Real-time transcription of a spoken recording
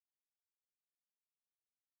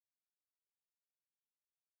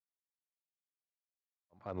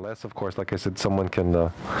Unless, of course, like I said, someone can,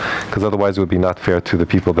 because otherwise it would be not fair to the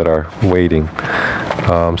people that are waiting.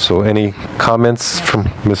 So any comments from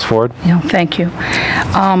Ms. Ford? Yeah, thank you.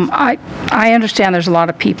 I understand there's a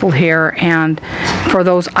lot of people here, and for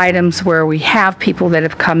those items where we have people that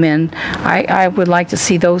have come in, I would like to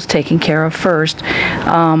see those taken care of first.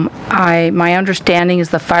 My understanding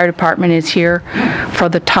is the fire department is here for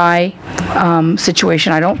the tie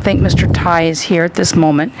situation. I don't think Mr. Ty is here at this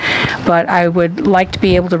moment, but I would like to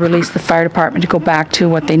be able to release the fire department to go back to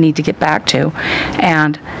what they need to get back to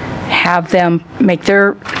and have them make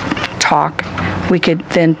their talk. We could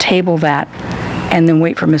then table that and then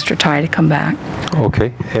wait for Mr. Ty to come back.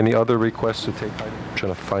 Okay. Any other requests to take? I'm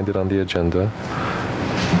trying to find it on the agenda.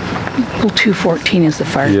 Bill 214 is the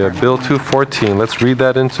fire department. Yeah, Bill 214. Let's read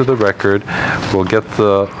that into the record. We'll get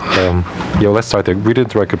the, let's start there. Read it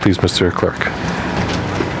into the record, please, Mr. Clerk.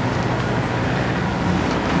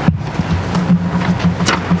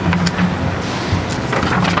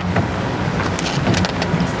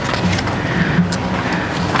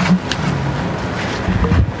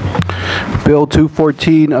 Bill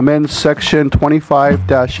 214 amends Section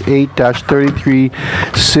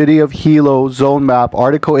 25-8-33 City of Hilo Zone Map,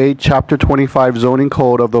 Article 8, Chapter 25 Zoning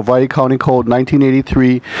Code of the Hawaii County Code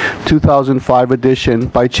 1983, 2005 edition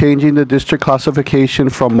by changing the district classification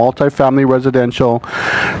from multifamily residential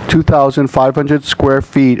 2,500 square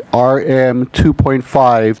feet RM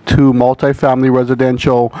 2.5 to multifamily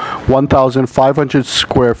residential 1,500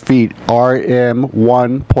 square feet RM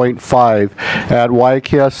 1.5 at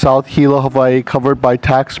Waiakea, South Hilo, Hawaii, covered by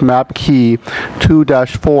tax map key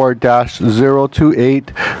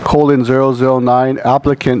 2-4-028:009,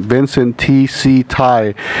 applicant Vincent T.C.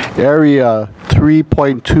 Ty, area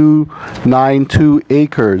 3.292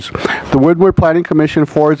 acres. The Woodward Planning Commission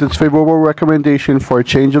forwards its favorable recommendation for a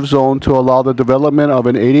change of zone to allow the development of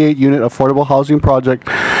an 88-unit affordable housing project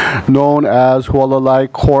known as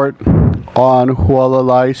Hualalai Court on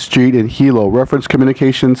Hualalai Street in Hilo. Reference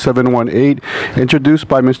Communication 718, introduced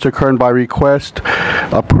by Mr. Kern by request.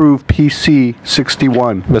 Approved PC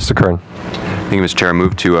 61. Mr. Kern. Thank you, Mr. Chair. I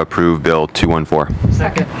move to approve Bill 214.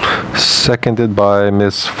 Second. Seconded by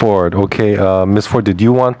Ms. Ford. Okay, Ms. Ford, did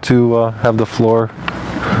you want to have the floor?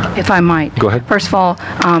 If I might. Go ahead. First of all,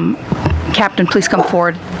 Captain, please come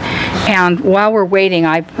forward. And while we're waiting,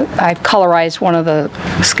 I've colorized one of the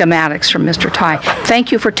schematics from Mr. Ty.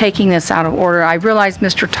 Thank you for taking this out of order. I realize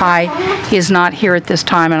Mr. Ty is not here at this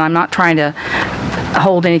time, and I'm not trying to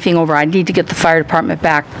hold anything over. I need to get the fire department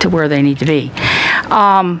back to where they need to be.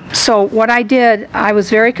 So what I did, I was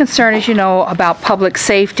very concerned, as you know, about public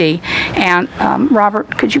safety. And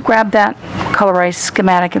Robert, could you grab that colorized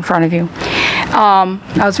schematic in front of you? I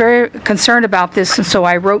was very concerned about this, and so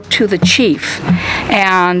I wrote to the chief.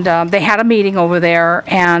 And they had a meeting over there,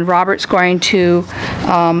 and Robert's going to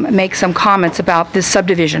make some comments about this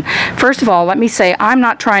subdivision. First of all, let me say, I'm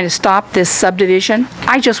not trying to stop this subdivision.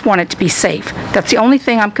 I just want it to be safe. That's the only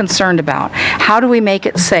thing I'm concerned about. How do we make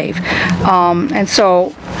it safe? And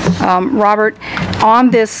so, Robert,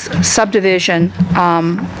 on this subdivision,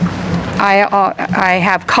 I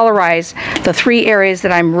have colorized the three areas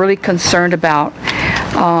that I'm really concerned about.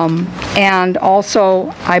 And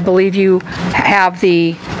also, I believe you have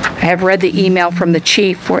read the email from the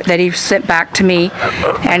chief that he sent back to me,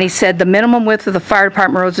 and he said the minimum width of the fire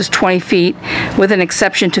department roads is 20 feet with an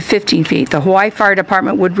exception to 15 feet. The Hawaii Fire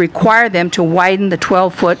Department would require them to widen the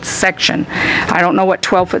 12-foot section. I don't know what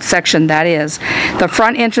 12-foot section that is. The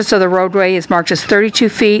front entrance of the roadway is marked as 32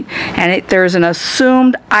 feet, and there's an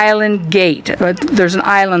assumed island gate. There's an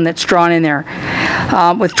island that's drawn in there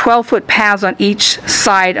with 12-foot paths on each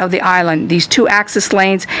side of the island. These two access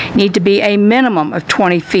lanes need to be a minimum of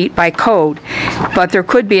 20 feet by code, but there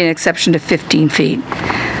could be an exception to 15 feet.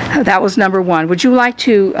 That was number one. Would you like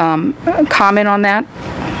to comment on that?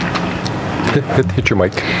 Hit your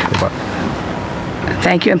mic.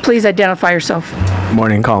 Thank you, and please identify yourself.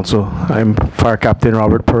 Morning, Council. I'm Fire Captain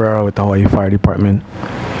Robert Pereira with the Hawaii Fire Department.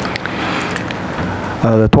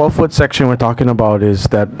 The 12-foot section we're talking about is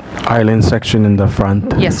that island section in the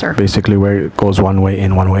front. Yes, sir. Basically where it goes one way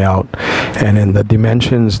in, one way out. And in the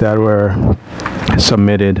dimensions that were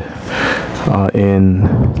submitted in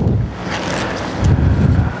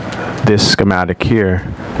this schematic here,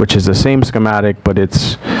 which is the same schematic, but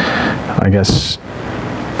it's, I guess,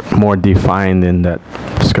 more defined in that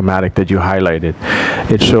schematic that you highlighted.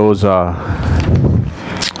 It shows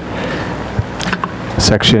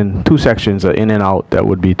two sections in and out that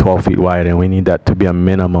would be 12 feet wide, and we need that to be a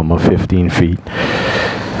minimum of 15 feet.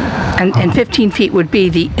 And 15 feet would be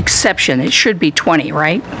the exception. It should be 20,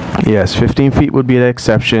 right? Yes, 15 feet would be the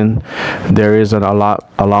exception. There is an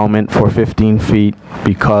allowance for 15 feet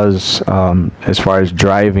because as far as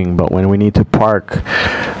driving, but when we need to park,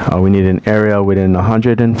 we need an area within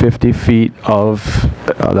 150 feet of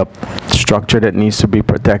the structure that needs to be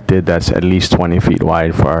protected that's at least 20 feet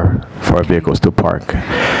wide for our vehicles to park.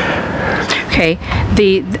 Okay,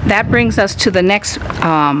 that brings us to the next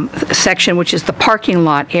section, which is the parking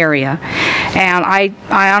lot area. And I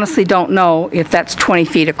honestly don't know if that's 20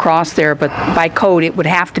 feet across there, but by code it would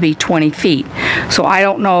have to be 20 feet. So I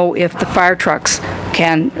don't know if the fire trucks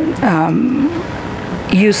can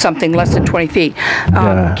use something less than 20 feet.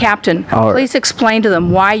 Captain, please explain to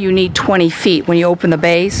them why you need 20 feet when you open the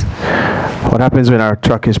bays. What happens when our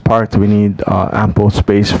truck is parked, we need ample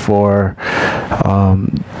space for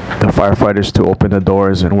the firefighters to open the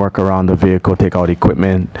doors and work around the vehicle, take out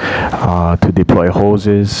equipment, to deploy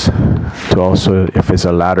hoses, to also, if it's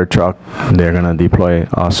a ladder truck, they're going to deploy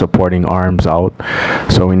supporting arms out.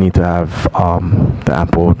 So we need to have the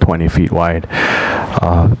ample 20 feet wide.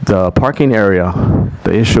 The parking area,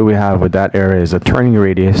 the issue we have with that area is a turning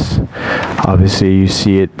radius. Obviously, you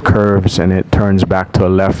see it curves and it turns back to a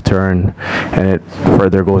left turn and it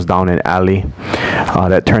further goes down an alley.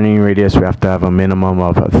 That turning radius, we have to have a minimum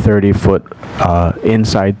of a 30-foot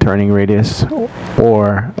inside turning radius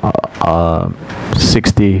or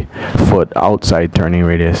 60-foot outside turning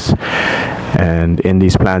radius. And in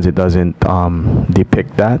these plans, it doesn't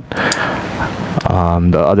depict that.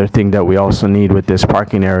 The other thing that we also need with this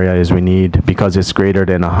parking area is we need, because it's greater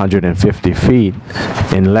than 150 feet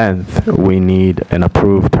in length, we need an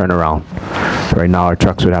approved turnaround. Right now, our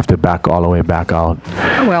trucks would have to back all the way back out.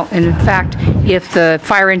 Well, and in fact, if the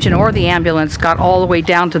fire engine or the ambulance got all the way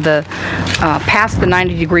down to the, past the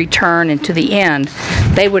 90-degree turn and to the end,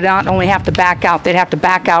 they would not only have to back out, they'd have to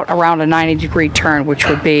back out around a 90-degree turn, which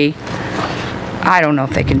would be, I don't know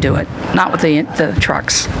if they can do it. Not with the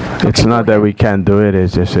trucks. It's not that we can't do it,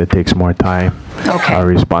 it's just it takes more time. Okay. Our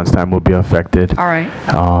response time will be affected. All right.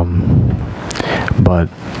 But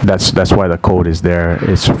that's why the code is there.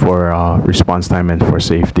 It's for response time and for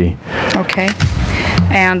safety. Okay.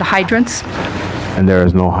 And hydrants? And there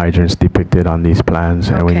is no hydrants depicted on these plans,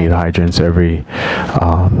 and we Okay. need hydrants every,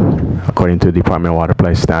 according to Department of Water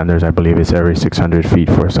Supply standards, I believe it's every 600 feet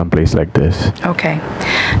for some place like this. Okay.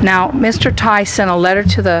 Now, Mr. Tai sent a letter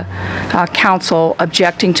to the council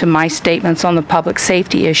objecting to my statements on the public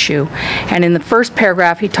safety issue. And in the first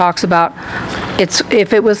paragraph, he talks about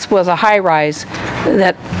if it was a high-rise,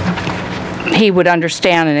 that he would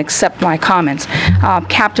understand and accept my comments.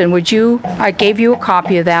 Captain, I gave you a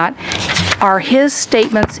copy of that. Are his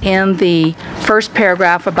statements in the first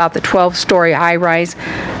paragraph about the 12-story high-rise,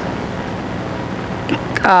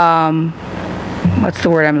 what's the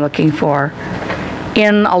word I'm looking for,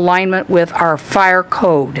 in alignment with our fire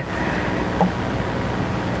code?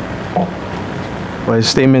 Well, his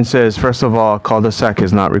statement says, first of all, cul-de-sac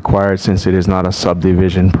is not required since it is not a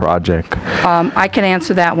subdivision project. I can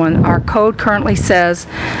answer that one. Our code currently says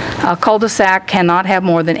a cul-de-sac cannot have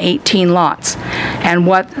more than 18 lots. And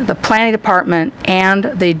what the planning department and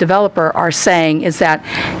the developer are saying is that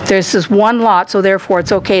this is one lot, so therefore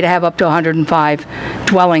it's okay to have up to 105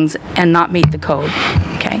 dwellings and not meet the code.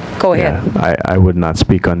 Okay, go ahead. Yeah, I would not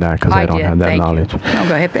speak on that because I don't have that knowledge. No,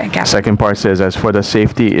 go ahead, Captain. Second part says, as for the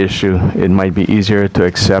safety issue, it might be easier to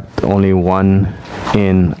accept only one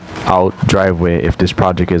in-out driveway if this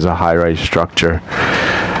project is a high-rise structure.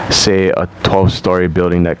 Say a 12-story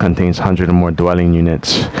building that contains 100 or more dwelling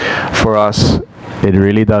units. For us, it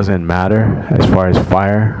really doesn't matter as far as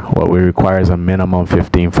fire. What we require is a minimum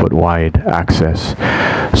 15-foot wide access.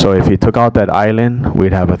 So if he took out that island,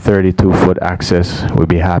 we'd have a 32-foot access. We'd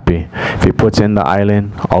be happy. If he puts in the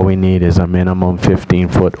island, all we need is a minimum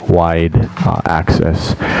 15-foot wide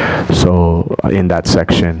access. So in that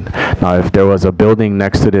section. Now, if there was a building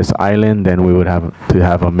next to this island, then we would have to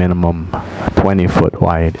have a minimum 20-foot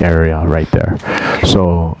wide area right there.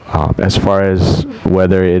 So as far as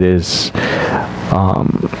whether it is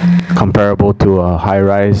comparable to a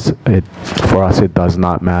high-rise, for us it does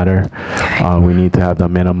not matter. We need to have the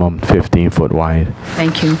minimum 15-foot wide.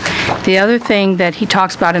 Thank you. The other thing that he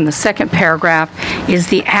talks about in the second paragraph is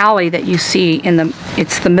the alley that you see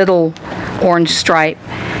it's the middle orange stripe.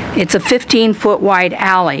 It's a 15-foot wide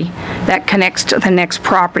alley that connects to the next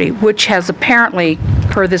property, which has apparently,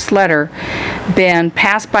 per this letter, been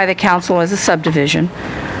passed by the council as a subdivision,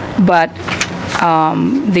 but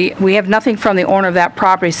we have nothing from the owner of that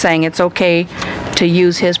property saying it's okay to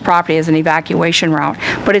use his property as an evacuation route,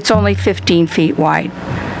 but it's only 15 feet wide.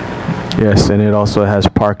 Yes, and it also has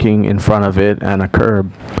parking in front of it and a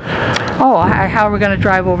curb. Oh, how are we going to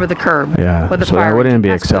drive over the curb? Yeah, With the so fire that wouldn't be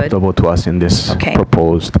hydrant? That's good. acceptable to us in this Okay.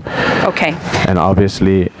 proposed. Okay, And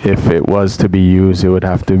obviously, if it was to be used, it would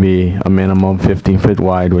have to be a minimum 15 feet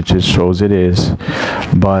wide, which it shows it is,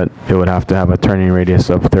 but it would have to have a turning radius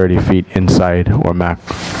of 30 feet inside or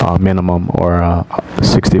minimum, or a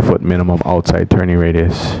 60-foot minimum outside turning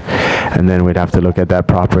radius. And then we'd have to look at that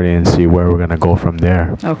property and see where we're going to go from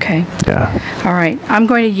there. okay. Yeah. All right. I'm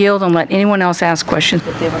going to yield and let anyone else ask questions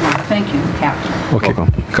if they would like. Thank you, Captain. Okay.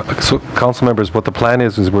 So, council members, what the plan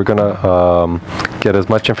is we're going to get as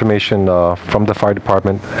much information from the fire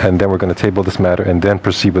department, and then we're going to table this matter and then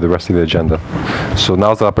proceed with the rest of the agenda. So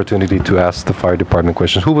now's the opportunity to ask the fire department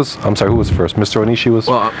questions. Who was first? Mr. Onishi was?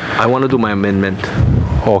 Well, I want to do my amendment.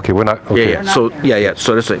 Oh, okay, we're not, okay. Yeah. So,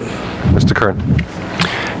 so that's it. Mr. Kern.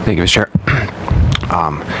 Thank you, Mr. Chair.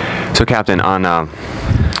 So, Captain, on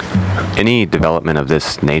any development of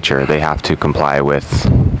this nature, they have to comply with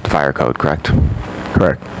the fire code, correct?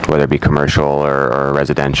 Correct. Whether it be commercial or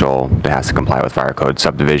residential, it has to comply with fire code.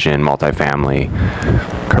 Subdivision, multifamily.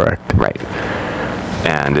 Correct. Right.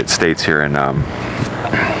 And it states here in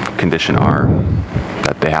condition R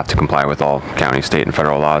that they have to comply with all county, state, and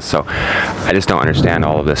federal laws. So I just don't understand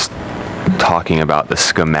all of this talking about the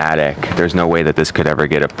schematic. There's no way that this could ever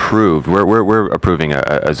get approved. We're approving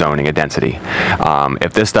a zoning, a density.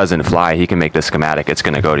 If this doesn't fly, he can make the schematic. It's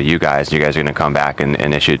going to go to you guys. You guys are going to come back and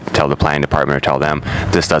tell the planning department or tell them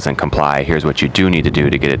this doesn't comply. Here's what you do need to do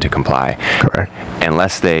to get it to comply. Correct.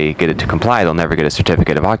 Unless they get it to comply, they'll never get a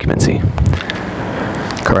certificate of occupancy.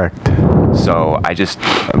 Correct. So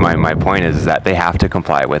my point is that they have to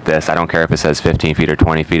comply with this. I don't care if it says 15 feet or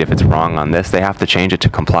 20 feet. If it's wrong on this, they have to change it to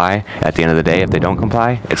comply. At the end of the day, if they don't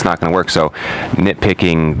comply, it's not going to work. So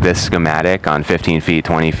nitpicking this schematic on 15 feet,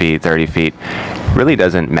 20 feet, 30 feet really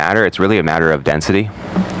doesn't matter. It's really a matter of density.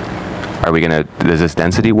 Does this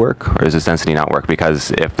density work, or does this density not work?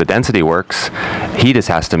 Because if the density works, he just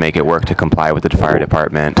has to make it work to comply with the fire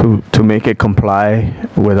department. To make it comply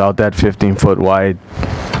without that 15-foot wide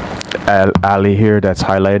alley here that's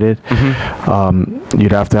highlighted,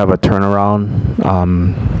 you'd have to have a turnaround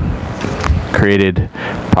created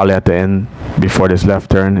probably at the end before this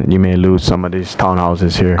left turn. You may lose some of these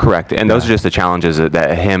townhouses here. Correct, and those are just the challenges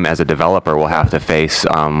that him as a developer will have to face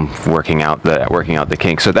working out the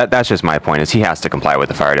kinks. So that's just my point, is he has to comply with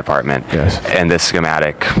the fire department. Yes. And this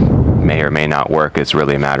schematic may or may not work. It's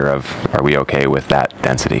really a matter of, are we okay with that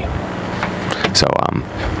density? So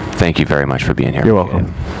thank you very much for being here. You're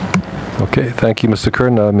welcome. Okay, thank you, Mr.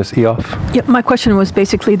 Kern. Ms. Eoff? Yep, my question was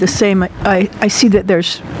basically the same. I see that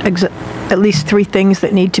there's at least 3 things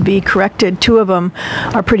that need to be corrected. 2 of them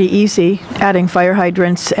are pretty easy, adding fire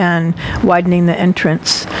hydrants and widening the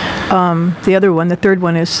entrance. The other one, the third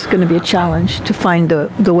one, is going to be a challenge to find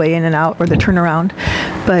the way in and out, or the turnaround.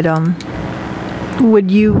 But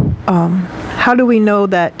how do we know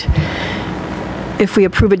that if we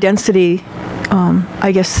approve a density,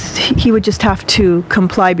 I guess he would just have to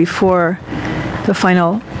comply before the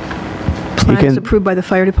final plan is approved by the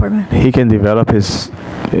fire department? He can develop his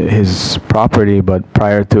property, but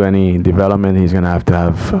prior to any development, he's going to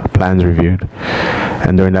have plans reviewed.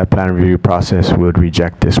 And during that plan review process, we would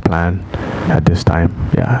reject this plan at this time.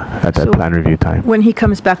 Yeah, at that plan review time. When he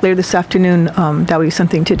comes back later this afternoon, that would be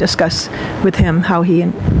something to discuss with him, how he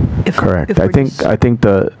and if correct. If I think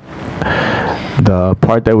the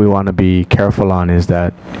part that we want to be careful on is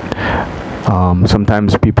that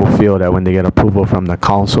sometimes people feel that when they get approval from the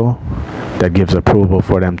council, that gives approval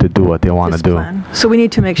for them to do what they want to do. So we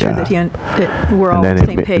need to make sure that we're all on the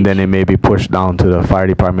same page. And then it may be pushed down to the fire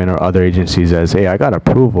department or other agencies as, hey, I got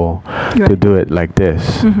approval to do it like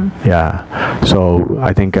this. Yeah. So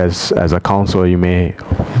I think as a council, you may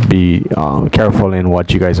be careful in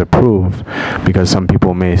what you guys approve, because some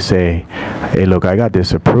people may say, hey, look, I got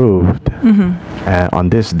this approved on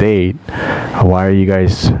this date. Why are you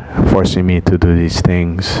guys forcing me to do these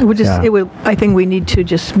things? I think we need to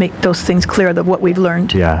just make those things clear, of what we've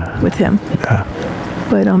learned with him. Yeah.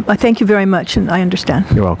 But I thank you very much, and I understand.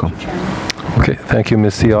 You're welcome. Okay, thank you,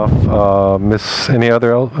 Ms. Seoff.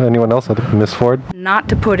 Anyone else? Ms. Ford? Not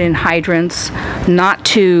to put in hydrants, not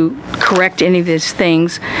to correct any of these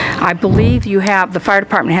things. I believe the fire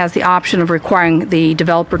department has the option of requiring the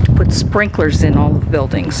developer to put sprinklers in all of the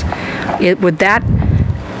buildings. Would that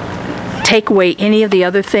take away any of the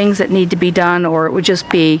other things that need to be done, or it would just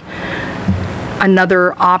be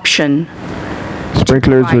another option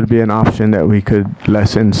Sprinklers would be an option that we could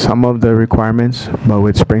lessen some of the requirements, but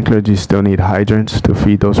with sprinklers, you still need hydrants to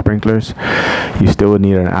feed those sprinklers. You still would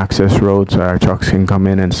need an access road so our trucks can come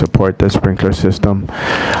in and support the sprinkler system.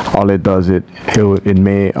 All it does, it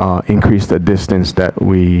may increase the distance that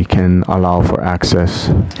we can allow for access.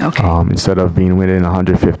 Okay. Instead of being within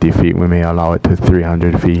 150 feet, we may allow it to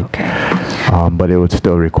 300 feet. Okay. But it would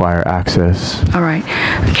still require access. All right.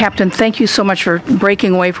 Captain, thank you so much for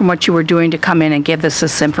breaking away from what you were doing to come in and give us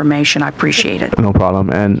this information. I appreciate it. No problem.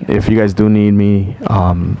 And if you guys do need me,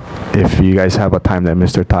 if you guys have a time that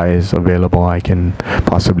Mr. Tai is available, I can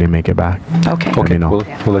possibly make it back. Okay. Okay, know.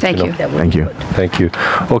 we'll let Thank you you. know. Thank you. Thank you.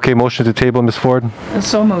 Okay, motion to table, Ms. Ford?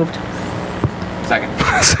 So moved. Second.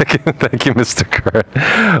 Second, thank you, Mr. Kerr.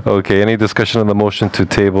 Okay, any discussion on the motion to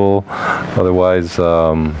table? Otherwise,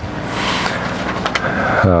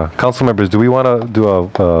 council members, do we want to do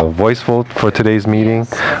a voice vote for today's meeting?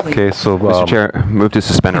 Okay, so. Mr. Chair, move to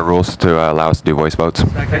suspend our rules to allow us to do voice votes.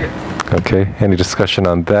 Okay, any discussion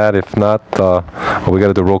on that? If not, we got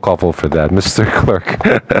to do a roll call vote for that. Mr. Clerk,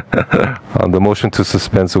 on the motion to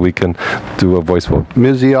suspend so we can do a voice vote.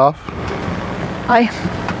 Ms. Eoff, Aye.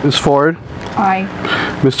 Ms. Ford, Aye.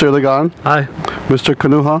 Mr. Ligon, Aye. Mr.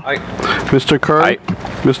 Kanuha, Aye. Mr. Kerr, Aye.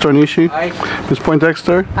 Mr. Onishi, Aye. Ms.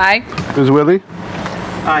 Poindexter, Aye. Ms. Willie,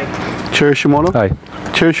 Aye. Chair Shimono. Aye.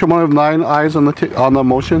 Chair Shimono with 9 ayes on the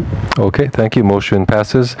motion. Okay, thank you. Motion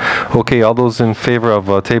passes. Okay, all those in favor of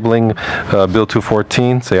tabling Bill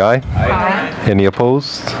 214, say aye. Aye. Any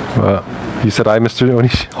opposed? You said aye, Mr.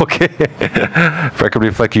 Onishi? Okay. Record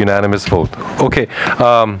reflect unanimous vote. Okay.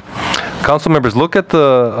 Council members, look at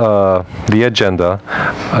the agenda.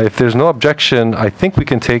 If there's no objection, I think we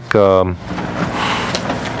can take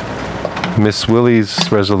Ms. Willie's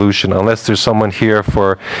resolution, unless there's someone here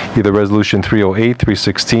for either Resolution 308,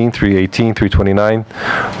 316, 318, 329,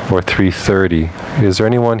 or 330. Is there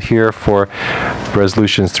anyone here for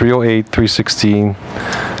Resolutions 308, 316,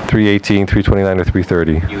 318, 329, or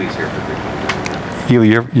 330? Healy's here for 329. Healy,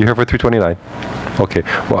 you're here for 329? Okay.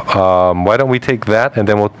 Well, why don't we take that, and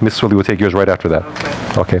then Ms. Willie will take yours right after that.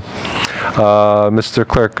 Okay. Mr.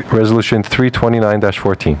 Clerk, Resolution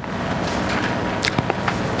 329-14.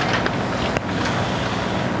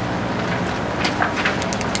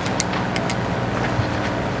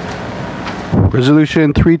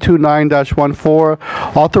 Resolution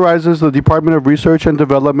 329-14 authorizes the Department of Research and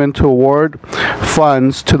Development to award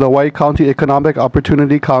funds to the Hawaii County Economic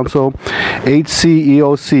Opportunity Council,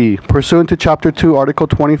 HCEOC, pursuant to Chapter 2, Article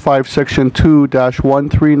 25, Section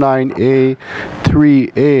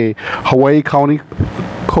 2-139A3A, Hawaii County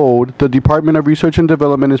Code. The Department of Research and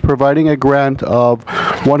Development is providing a grant of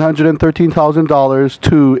 $113,000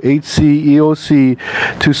 to HCEOC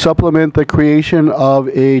to supplement the creation of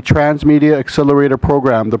a transmedia accelerator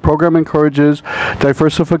program. The program encourages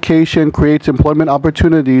diversification, creates employment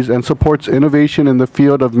opportunities, and supports innovation in the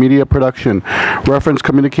field of media production. Reference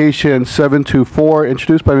Communication 724,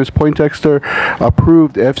 introduced by Ms. Poindexter,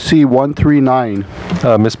 approved FC 139.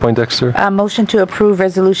 Ms. Poindexter? Motion to approve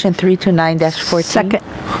Resolution 329-14. Second.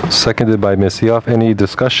 Seconded by Ms. Eoff. Any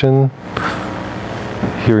discussion?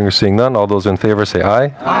 Hearing or seeing none, all those in favor say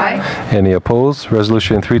aye. Aye. Any opposed?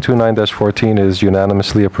 Resolution 329-14 is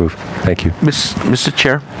unanimously approved. Thank you. Mr.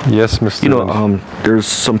 Chair, Yes, Mr. Lynch. there's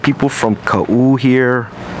some people from Ka'u here,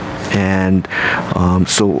 and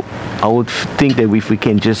so I would think that if we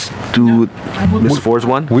can just do Ms. Ford's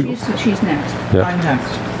one. She's next. Yeah. I'm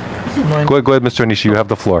next. Go ahead, Mr. Onishi. You have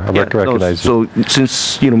the floor. I recognize you. So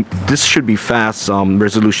since this should be fast,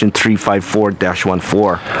 Resolution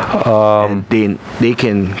 354-14, and then they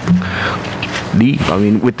can leave. I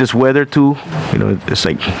mean, with this weather too, it's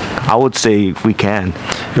like I would say if we can.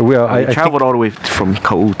 Yeah, I traveled all the way from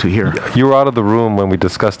Ka'u to here. You were out of the room when we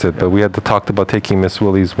discussed it, but we had talked about taking Miss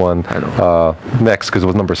Willie's one next because it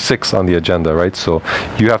was number 6 on the agenda, right? So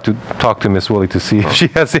you have to talk to Miss Willie to see if she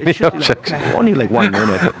has any objection. Only like 1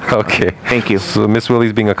 minute. Okay. Thank you. So Miss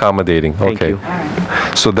Willie's being accommodating. Thank Okay. you.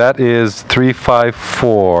 So that is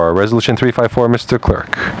 354, Resolution 354, Mr.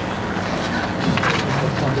 Clerk.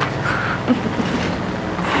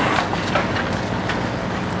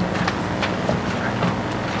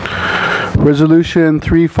 Resolution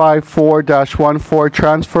 354-14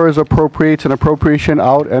 transfers, appropriates an appropriation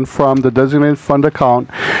out and from the designated fund account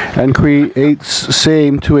and creates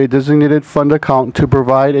same to a designated fund account to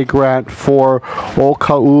provide a grant for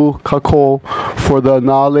Oka'u Kako for the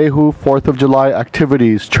Na'alehu 4th of July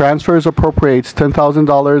activities. Transfers, appropriates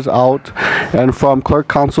 $10,000 out and from Clerk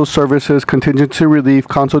Council Services Contingency Relief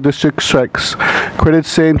Council District 6. Credits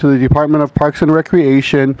same to the Department of Parks and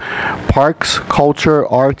Recreation, Parks, Culture,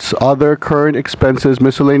 Arts, other current expenses,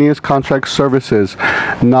 miscellaneous contract services,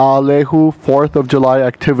 Na'alehu 4th of July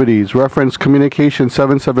activities. Reference Communication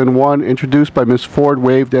 771, introduced by Ms. Ford,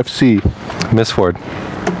 waived FC. Ms. Ford.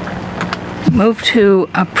 Move to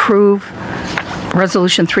approve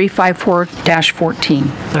Resolution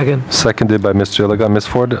 354-14. Second. Seconded by Mr. Iligan. Ms.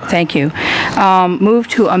 Ford. Thank you. Move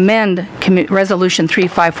to amend Resolution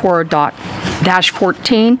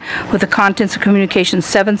 354-14 with the contents of Communication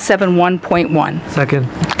 771.1. Second.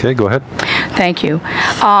 Okay, go ahead. Thank you.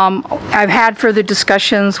 I've had further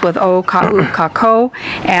discussions with OKAKO,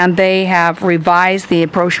 and they have revised the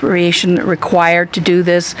appropriation required to do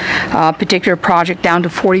this particular project down to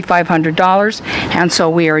 $4,500, and so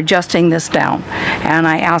we are adjusting this down, and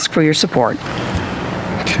I ask for your support.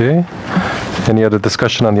 Okay. Any other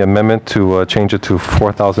discussion on the amendment to change it to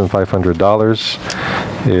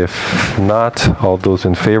 $4,500? If not, all those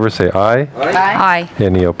in favor say aye. Aye.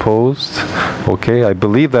 Any opposed? Okay, I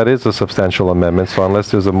believe that is a substantial amendment, so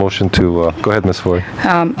unless there's a motion to, go ahead, Ms. Ford.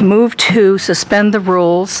 Move to suspend the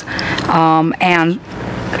rules and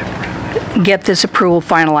get this approval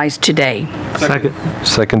finalized today. Second.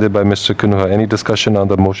 Seconded by Mr. Kunuha. Any discussion on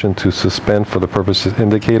the motion to suspend for the purposes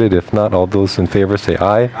indicated? If not, all those in favor say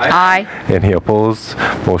aye. Aye. Any opposed?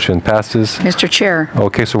 Motion passes. Mr. Chair,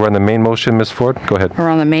 Okay, so we're on the main motion, Ms. Ford. Go ahead. we're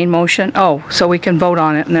on the main motion. Oh, so we can vote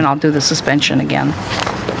on it, and then I'll do the suspension again.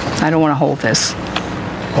 I don't want to hold this.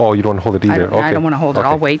 Oh, you don't hold it either. I don't want to hold it.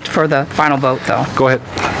 I'll Okay. wait for the final vote, though. Go ahead.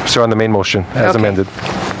 So on the main motion, as Okay. amended.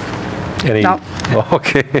 Any? No.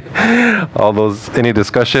 Okay. Any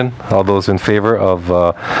discussion? All those in favor of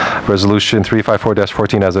Resolution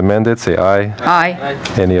 354-14 as amended, say aye. Aye.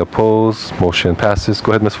 Any opposed? Motion passes.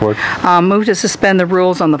 Go ahead, Ms. Ford. Move to suspend the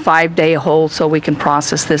rules on the 5-day hold so we can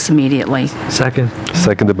process this immediately. Second.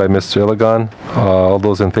 Seconded by Mr. Iligan. All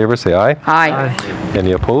those in favor, say aye. Aye.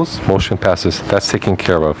 Any opposed? Motion passes. That's taken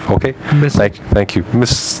care of. Okay? Thank you.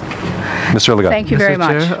 Mr. Iligan. Thank you very Mr.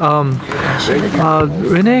 much. Chair,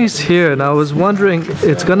 Renee's here, and I was wondering,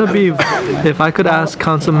 it's going to be, if I could ask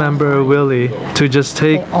Councilmember Willie to just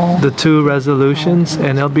take the two resolutions,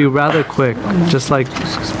 and it'll be rather quick, just like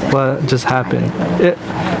what just happened.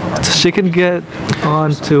 She can get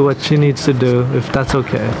on to what she needs to do, if that's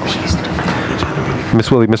okay. Ms.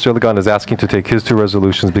 Willie, Mr. Iligan is asking to take his two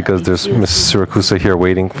resolutions because there's Ms. Siracusa here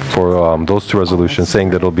waiting for those two resolutions,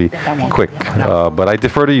 saying that it'll be quick. But I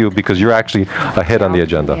defer to you because you're actually ahead on the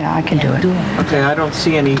agenda. Yeah, I can do it. Okay, I don't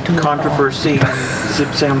see any controversy in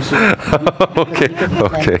Zip Samsung. Okay.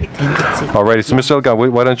 All righty. So, Mr. Iligan,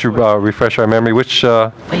 why don't you refresh our memory? Which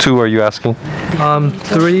two are you asking?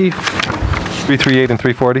 338 and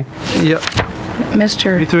 340? Yep.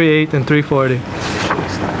 Mr. 338 and 340.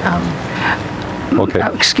 Okay.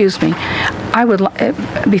 Excuse me.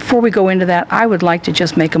 Before we go into that, I would like to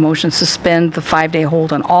just make a motion to suspend the 5-day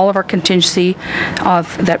hold on all of our contingency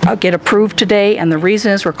that get approved today. And the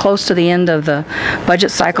reason is we're close to the end of the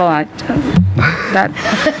budget cycle.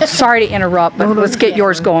 Sorry to interrupt, but let's get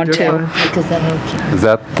yours going too. Is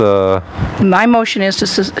that the... My motion is to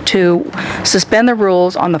suspend the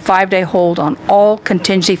rules on the 5-day hold on all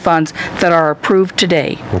contingency funds that are approved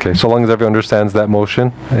today. Okay, so long as everyone understands that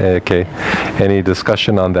motion. Okay. Any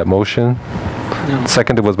discussion on that motion? No.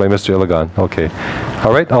 Seconded was by Mr. Iligan. Okay.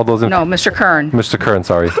 All right, all those in... No, Mr. Kern. Mr. Kern,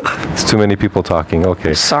 sorry. It's too many people talking.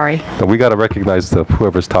 Okay. Sorry. We got to recognize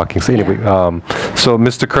whoever's talking. So anyway, so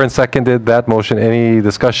Mr. Kern seconded that motion. Any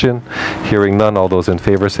discussion? Hearing none, all those in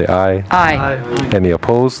favor say aye. Aye. Any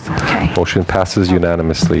opposed? Okay. Motion passes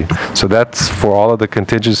unanimously. So that's for all of the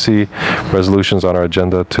contingency resolutions on our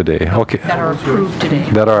agenda today. Okay. That are approved today.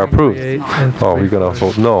 That are approved. Oh, we're going to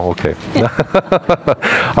vote no? Okay.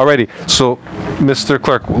 All righty. So, Mr.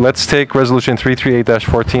 Clerk, let's take Resolution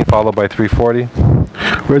 338-14 followed by 340.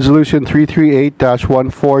 Resolution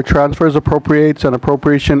 338-14, transfers, appropriates, and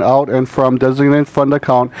appropriation out and from designated fund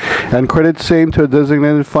account and credit same to a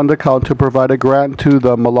designated fund account to provide a grant to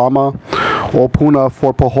the Malama Opuna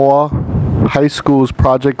for Pahoa High School's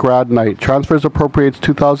Project Grad Night. Transfers, appropriates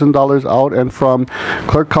 $2,000 out and from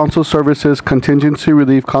Clerk Council Services Contingency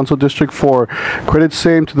Relief Council District 4. Credit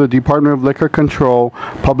same to the Department of Liquor Control,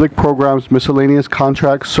 Public Programs, Miscellaneous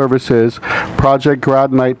Contract Services, Project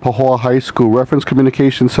Grad Night, Pahoa High School. Reference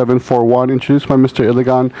Communication 741, introduced by Mr.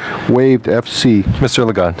 Iligan, waived FC. Mr.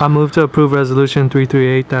 Iligan. I move to approve Resolution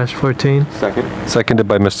 338-14. Second. Seconded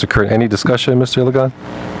by Mr. Kern. Any discussion, Mr. Iligan?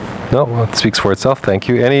 No, well, it speaks for itself. Thank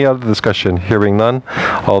you. Any other discussion? Hearing none.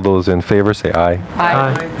 All those in favor say aye.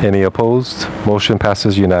 Aye. Any opposed? Motion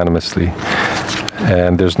passes unanimously.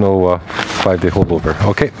 And there's no 5-day holdover.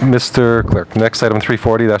 Okay, Mr. Clerk, next item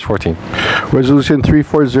 340-14. Resolution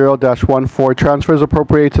 340-14, transfers,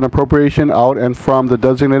 appropriates, and appropriation out and from the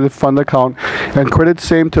designated fund account and credit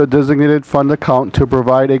same to a designated fund account to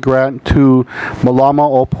provide a grant to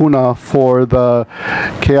Malama Opuna for the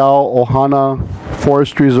Keao Ohana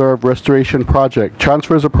Forest Reserve Restoration Project.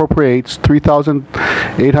 Transfers, appropriates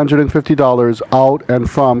 $3,850 out and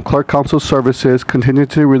from Clerk Council Services,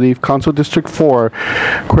 Contingency Relief, Council District 4.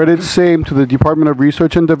 Credit same to the Department of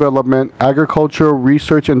Research and Development, Agricultural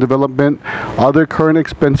Research and Development, other current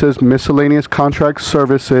expenses, miscellaneous contract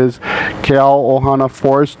services, Keao Ohana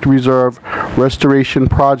Forest Reserve Restoration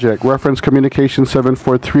Project. Reference Communication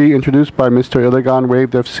 743, introduced by Mr. Iligan,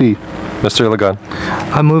 waived FC. Mr. Iligan.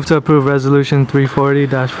 I move to approve Resolution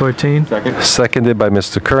 340-14. Seconded by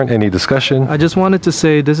Mr. Kern. Any discussion? I just wanted to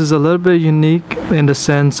say this is a little bit unique in the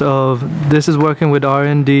sense of this is working with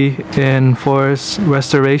R&D in Forest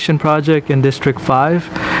Restoration Project in District 5,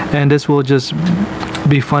 and this will just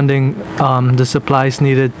be funding the supplies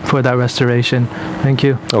needed for that restoration. Thank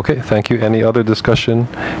you. Okay, thank you. Any other discussion?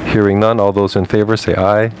 Hearing none, all those in favor say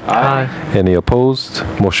aye. Aye. Any opposed?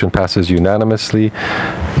 Motion passes unanimously.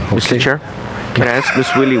 Mr. Chair, can I ask Ms.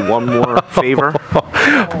 Willie one more favor?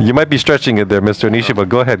 You might be stretching it there, Mr. Onishi, but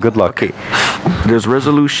go ahead. Good luck. Okay. There's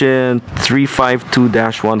Resolution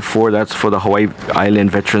 352-14. That's for the Hawaii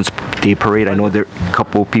Island Veterans Day Parade. I know there are a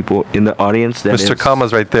couple people in the audience. That Mr.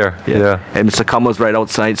 Kama's right there. Yeah. And Mr. Kama's right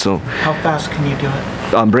outside, so How fast can you do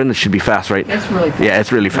it? Brenda should be fast, right? It's really fast. Yeah,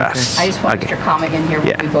 it's really fast. I just want Okay. Mr. Kama in here when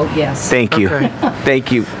Yeah. we vote yes. Thank you. Okay.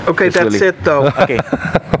 Thank you. Okay, Ms. that's Willie. it, though. Okay.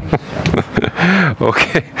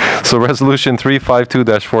 Okay. So Resolution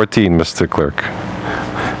 352-14, Mr. Clerk.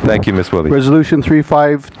 Thank you, Ms. Willie. Resolution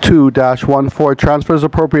 352-14, transfers,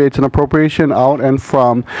 appropriates, and appropriation out and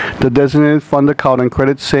from the designated fund account and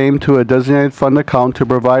credit same to a designated fund account to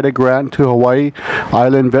provide a grant to Hawaii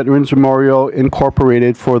Island Veterans Memorial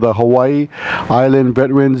Incorporated for the Hawaii Island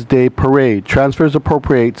Veterans Day Parade. Transfers,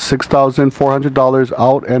 appropriates $6,400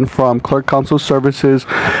 out and from Clerk Council Services,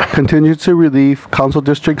 Contingency Relief, Council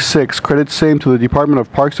District 6, credit same to the Department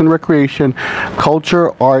of Parks and Recreation,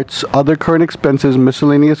 Culture, Arts, other current expenses,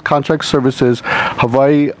 miscellaneous contract services,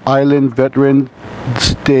 Hawaii Island Veterans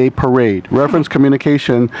Day Parade. Reference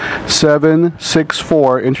Communication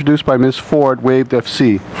 764, introduced by Ms. Ford, waived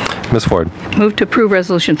FC. Ms. Ford. Move to approve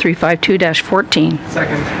Resolution 352-14.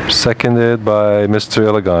 Seconded by Mr.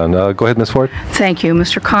 Iligan. Go ahead, Ms. Ford. Thank you.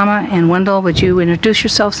 Mr. Kama and Wendell, would you introduce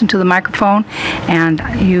yourselves into the microphone? And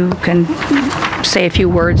you can say a few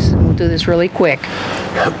words. We'll do this really quick.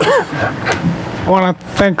 I want to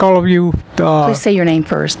thank all of you. Please say your name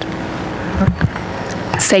first.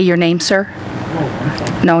 Say your name, sir.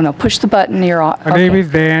 No, push the button. You're on. My name is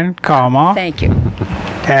Dan Kama, Thank you.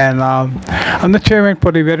 and I'm the chairman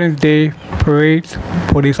for the Veterans Day Parade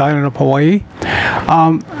for this island of Hawaii.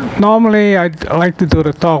 Normally, I'd like to do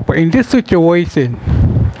the talk, but in this situation,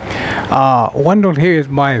 Wendell here is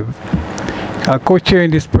my co-chair in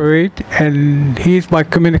this parade, and he's my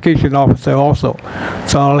communication officer also.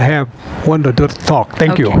 So I'll have Wendell do the talk.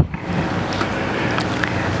 Thank you. Okay.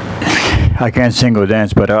 I can't sing or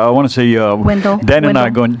dance, but I want to say Wendell, Dan and I are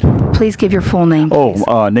going. Please give your full name. Please.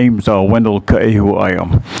 Name's Wendell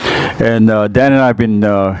Kaehuayam. And Dan and I have been,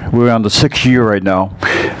 we're on the 6th year right now.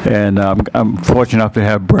 And I'm fortunate enough to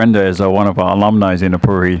have Brenda as one of our alumni in the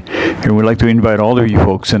parade. And we'd like to invite all of you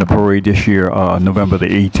folks in the parade this year, November the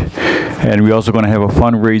 8th. And we're also going to have a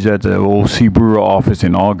fundraiser at the OC Brewer office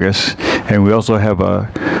in August. And we also have a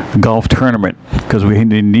golf tournament because we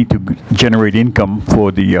need to generate income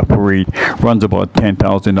for the parade. Runs about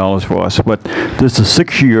 $10,000 for us. But this is the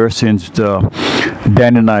 6th year since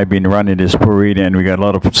Dan and I have been running this parade, and we got a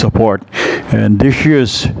lot of support. And this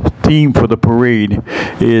year's theme for the parade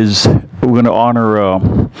is we're going to honor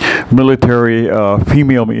military,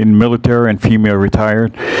 female in military and female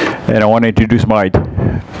retired. And I want to introduce my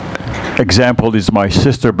example. Is my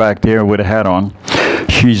sister back there with a hat on.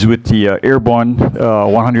 She's with the Airborne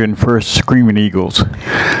 101st Screaming Eagles.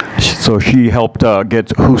 So she helped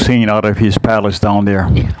get Hussein out of his palace down there.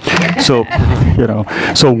 So,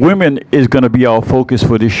 so women is going to be our focus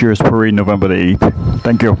for this year's parade, November the 8th.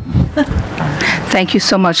 Thank you. Thank you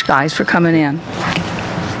so much, guys, for coming in.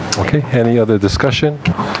 Okay, any other discussion?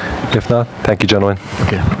 If not, thank you, gentlemen.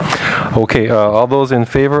 Okay, all those in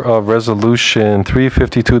favor of Resolution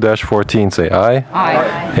 352-14 say aye.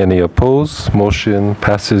 Aye. Any opposed? Motion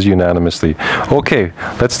passes unanimously. Okay,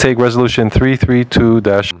 let's take Resolution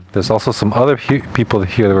 332- There's also some other people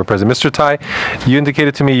here that were present. Mr. Tai, you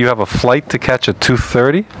indicated to me you have a flight to catch at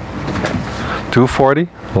 2:30? 2:40?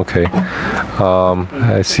 Okay.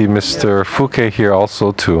 I see Mr. Fuke here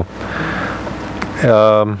also too.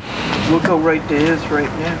 We'll go right to his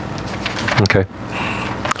right now. Okay.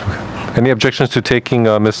 Any objections to taking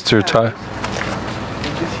Mr. Tai?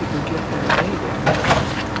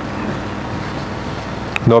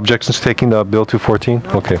 No objections to taking Bill 214?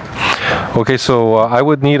 Okay. Okay, so I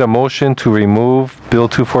would need a motion to remove Bill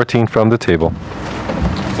 214 from the table.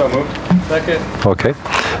 So moved. Second. Okay,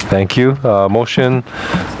 thank you. Motion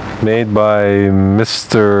made by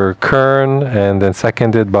Mr. Kern and then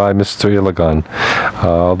seconded by Mr. Iligan.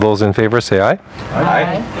 Those in favor say aye.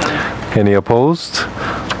 Aye. Any opposed?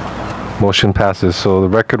 Motion passes. So the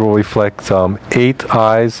record will reflect 8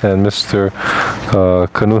 ayes and Mr.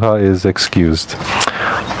 Kanuha is excused.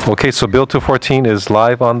 Okay, so Bill 214 is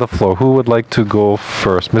live on the floor. Who would like to go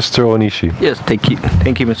first? Mr. Onishi. Yes, thank you,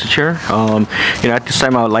 Mr. Chair. At this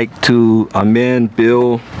time, I would like to amend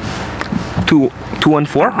Bill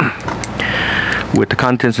 214 with the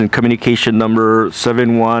contents and communication number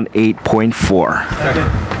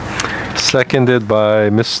 718.4. Seconded by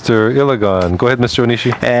Mr. Iligan. Go ahead, Mr.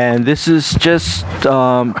 Onishi. And this is just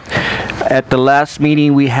at the last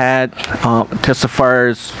meeting we had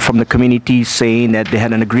testifiers from the community saying that they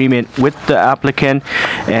had an agreement with the applicant,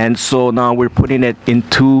 and so now we're putting it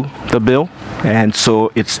into the bill, and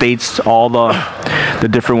so it states all the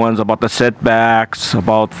different ones about the setbacks,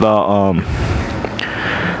 about the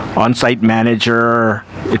on-site manager.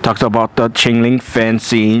 It talks about the chain link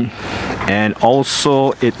fencing, and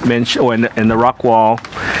also it mentioned and the rock wall,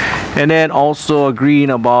 and then also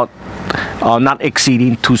agreeing about not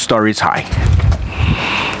exceeding 2 stories high.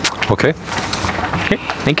 Okay. Okay,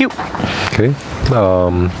 thank you. Okay.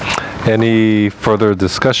 Any further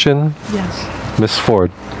discussion? Yes. Ms.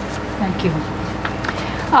 Ford, Thank you.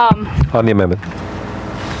 on the amendment?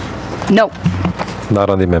 No. Not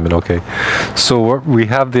on the amendment, okay. So we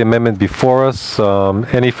have the amendment before us.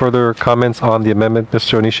 Any further comments on the amendment,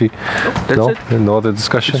 Mr. Onishi? That's no? it. No other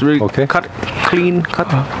discussion? It's really okay. clean cut.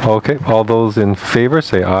 Okay, all those in favor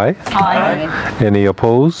say aye. Aye. Any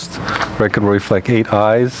opposed? Record will reflect 8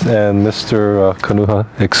 ayes and Mr. Kanuha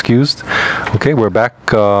excused. Okay, we're back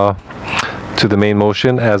to the main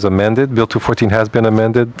motion as amended. Bill 214 has been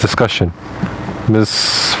amended. Discussion.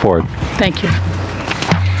 Ms. Ford. Thank you.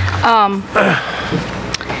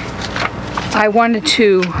 I wanted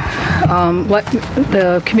to let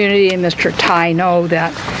the community and Mr. Tai know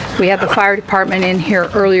that we had the fire department in here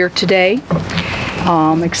earlier today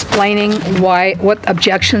explaining what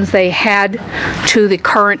objections they had to the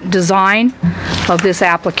current design of this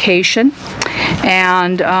application.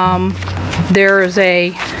 And there is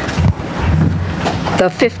the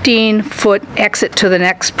 15-foot exit to the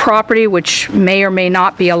next property, which may or may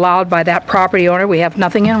not be allowed by that property owner. We have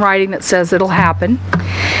nothing in writing that says it'll happen.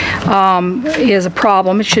 Is a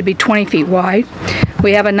problem. It should be 20 feet wide.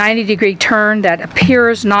 We have a 90-degree turn that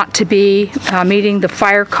appears not to be meeting the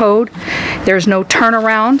fire code. There's no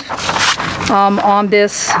turnaround on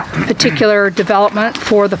this particular development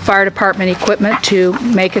for the fire department equipment to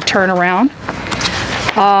make a turnaround.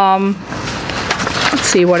 Let's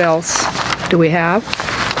see, what else do we have?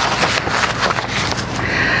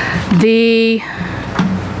 The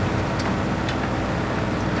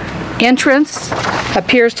entrance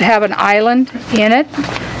appears to have an island in it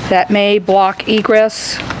that may block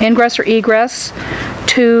ingress or egress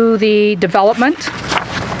to the development.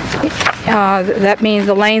 That means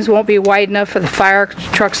the lanes won't be wide enough for the fire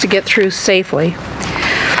trucks to get through safely.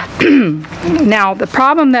 Now, the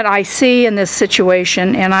problem that I see in this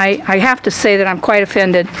situation, and I have to say that I'm quite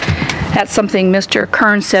offended at something Mr.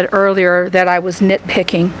 Kern said earlier, that I was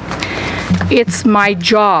nitpicking. It's my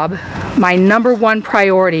job, my #1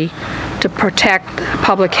 priority, to protect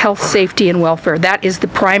public health, safety, and welfare. That is the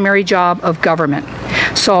primary job of government.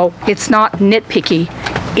 So it's not nitpicky,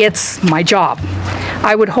 it's my job.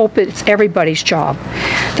 I would hope it's everybody's job.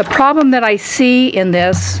 The problem that I see in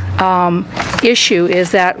this issue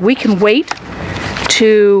is that we can wait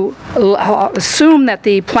to assume that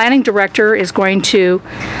the planning director is going to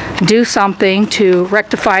do something to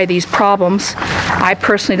rectify these problems. I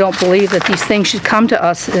personally don't believe that these things should come to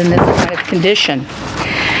us in this kind of condition.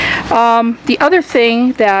 The other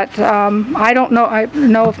thing that I don't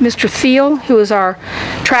know if Mr. Thiel, who is our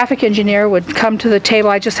traffic engineer, would come to the table.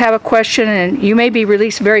 I just have a question, and you may be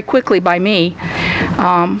released very quickly by me.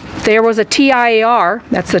 There was a TIAR,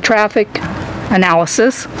 that's the traffic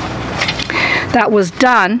analysis, that was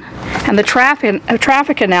done, and the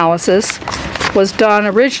traffic analysis was done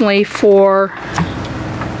originally for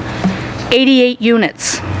 88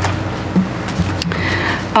 units.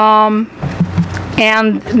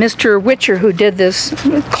 And Mr. Witcher, who did this,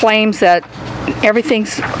 claims that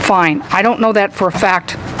everything's fine. I don't know that for a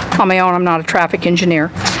fact on my own. I'm not a traffic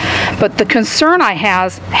engineer. But the concern I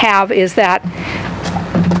have is that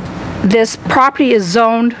This property is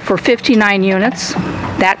zoned for 59 units.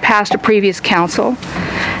 That passed a previous council.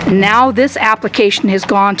 Now this application has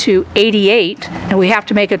gone to 88, and we have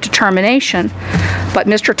to make a determination. But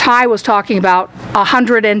Mr. Tai was talking about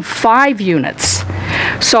 105 units.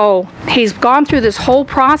 So he's gone through this whole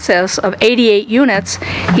process of 88 units.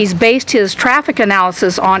 He's based his traffic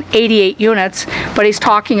analysis on 88 units, but he's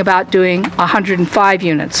talking about doing 105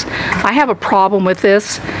 units. I have a problem with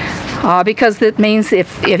this. Because that means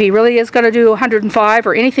if he really is going to do 105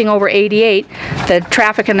 or anything over 88, the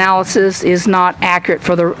traffic analysis is not accurate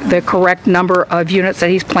for the correct number of units that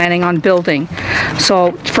he's planning on building.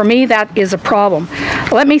 So for me, that is a problem.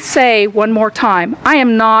 Let me say one more time, I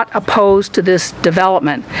am not opposed to this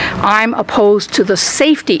development. I'm opposed to the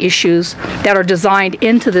safety issues that are designed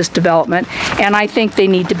into this development, and I think they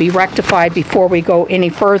need to be rectified before we go any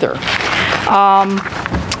further.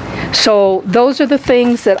 So those are the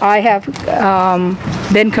things that I have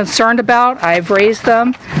been concerned about. I've raised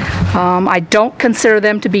them. I don't consider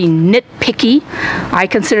them to be nitpicky. I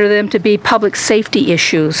consider them to be public safety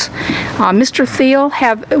issues. Mr. Thiel,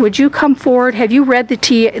 would you come forward? Have you read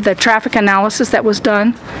the traffic analysis that was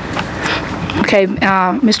done? Okay,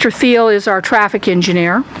 Mr. Thiel is our traffic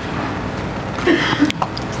engineer.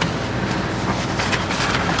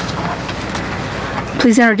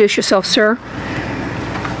 Please introduce yourself, sir.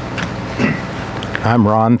 I'm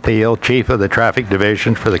Ron Thiel, Chief of the Traffic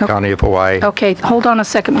Division for the County of Hawaii. Okay, hold on a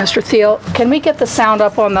second, Mr. Thiel. Can we get the sound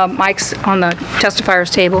up on the mics on the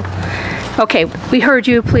testifiers table? Okay, we heard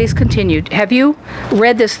you. Please continue. Have you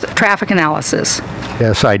read this traffic analysis?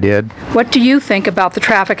 Yes, I did. What do you think about the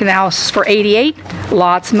traffic analysis for 88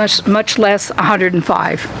 lots, much less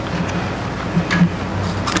 105?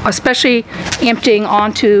 Especially emptying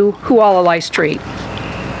onto Hualalai Street.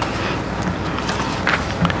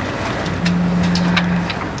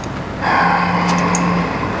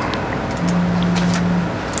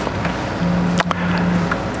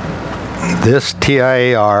 This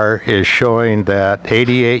TIAR is showing that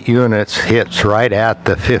 88 units hits right at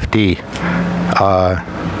the 50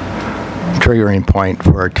 triggering point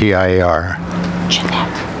for a TIAR.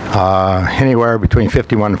 Anywhere between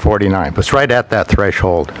 51 and 49, but it's right at that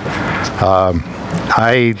threshold.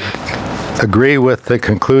 I agree with the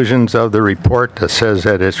conclusions of the report that says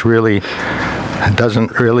that it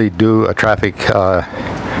doesn't really do a traffic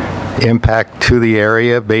impact to the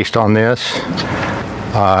area based on this.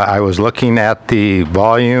 I was looking at the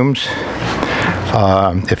volumes.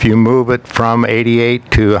 If you move it from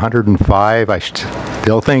 88 to 105, I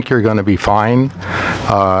still think you're going to be fine.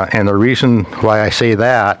 And the reason why I say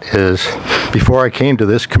that is before I came to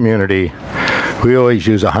this community, we always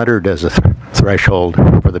use 100 as a threshold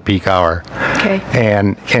for the peak hour. Okay.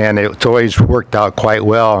 And it's always worked out quite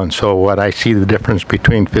well. And so when I see the difference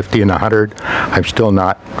between 50 and 100, I'm still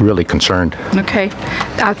not really concerned. Okay.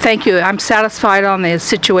 Thank you. I'm satisfied on the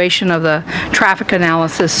situation of the traffic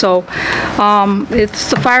analysis. So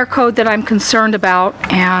it's the fire code that I'm concerned about,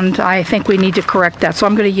 and I think we need to correct that. So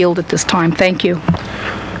I'm going to yield at this time. Thank you.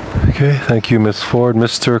 Okay. Thank you, Ms. Ford.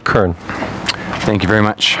 Mr. Kern. Thank you very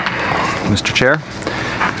much, Mr. Chair.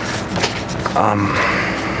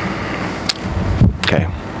 Okay.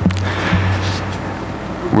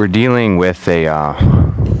 We're dealing with a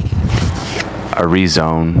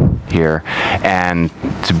rezone here, and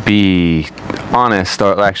to be honest,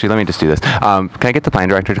 or actually, let me just do this. Can I get the plan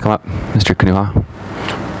director to come up, Mr. Kunuha?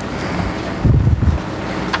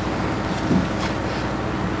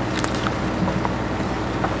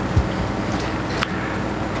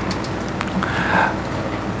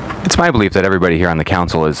 It's my belief that everybody here on the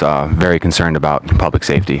council is very concerned about public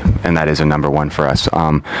safety, and that is a number one for us.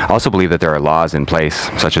 I also believe that there are laws in place,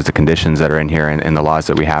 such as the conditions that are in here and the laws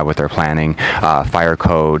that we have with our planning, fire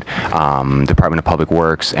code, Department of Public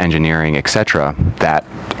Works, engineering, etc., that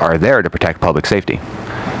are there to protect public safety,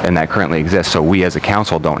 and that currently exists. So we as a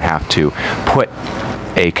council don't have to put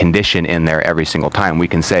a condition in there every single time. We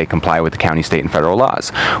can say comply with the county, state, and federal laws,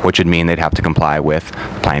 which would mean they'd have to comply with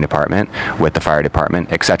the planning department, with the fire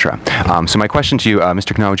department, etc. So my question to you,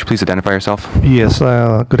 Mr. Kunuha, would you please identify yourself? Yes,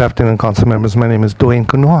 good afternoon, council members. My name is Dwayne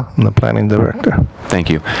Kunuha. I'm the planning director. Thank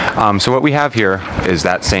you. So what we have here is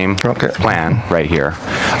that same plan right here.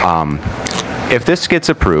 If this gets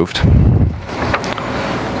approved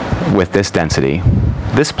with this density,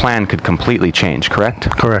 this plan could completely change,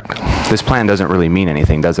 correct? Correct. This plan doesn't really mean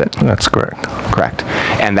anything, does it? That's correct. Correct.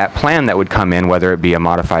 And that plan that would come in, whether it be a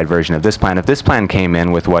modified version of this plan, if this plan came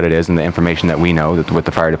in with what it is and the information that we know with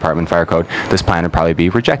the fire department, fire code, this plan would probably be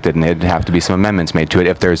rejected, and there'd have to be some amendments made to it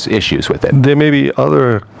if there's issues with it. There may be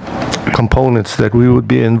other components that we would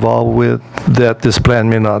be involved with that this plan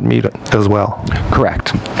may not meet as well.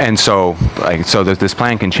 Correct. And so, this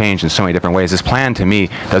plan can change in so many different ways. This plan, to me,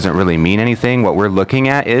 doesn't really mean anything. What we're looking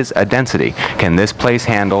at is a density. Can this place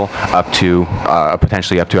handle up to,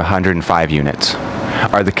 potentially up to 105 units?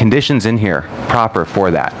 Are the conditions in here proper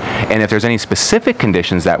for that? And if there's any specific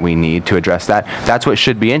conditions that we need to address that, that's what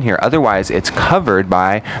should be in here. Otherwise, it's covered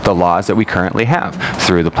by the laws that we currently have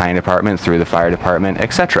through the planning department, through the fire department,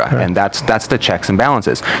 etc. Right. And that's the checks and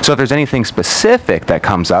balances. So if there's anything specific that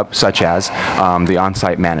comes up, such as the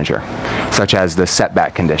on-site manager, such as the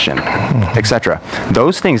setback condition, etc.,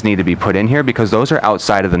 those things need to be put in here because those are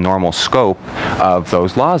outside of the normal scope of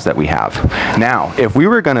those laws that we have. Now, if we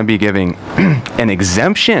were going to be giving an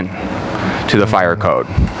exemption to the fire code,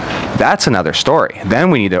 that's another story. Then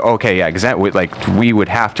we need to, okay, yeah, we would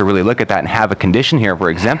have to really look at that and have a condition here if we're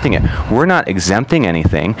exempting it. We're not exempting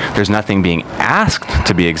anything. There's nothing being asked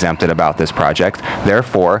to be exempted about this project.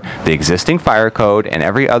 Therefore, the existing fire code and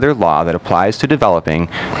every other law that applies to developing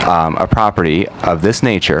a property of this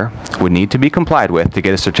nature would need to be complied with to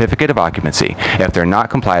get a certificate of occupancy. If they're not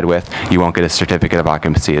complied with, you won't get a certificate of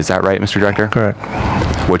occupancy. Is that right, Mr. Director? Correct.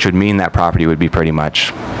 Which would mean that property would be pretty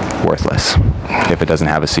much worthless if it doesn't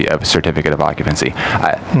have a certificate of occupancy.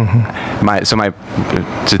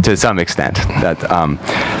 To some extent, that.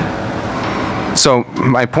 So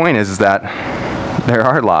my point is that there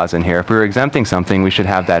are laws in here. If we were exempting something, we should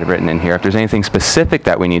have that written in here. If there's anything specific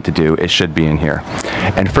that we need to do, it should be in here.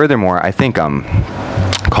 And furthermore, I think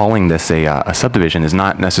calling this a subdivision is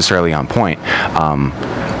not necessarily on point.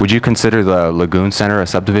 Would you consider the Lagoon Center a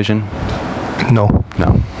subdivision? No.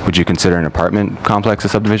 No. Would you consider an apartment complex a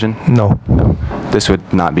subdivision? No. No. This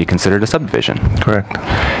would not be considered a subdivision. Correct.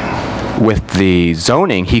 With the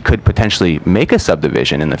zoning, he could potentially make a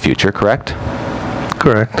subdivision in the future, correct?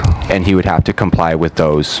 Correct. And he would have to comply with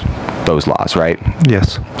those laws, right?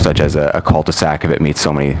 Yes. Such as a cul-de-sac if it meets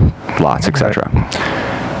so many lots, etc.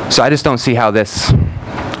 Right. So I just don't see how this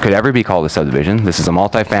could ever be called a subdivision. This is a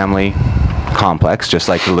multifamily complex, just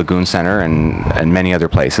like the Lagoon Center and many other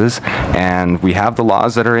places, and we have the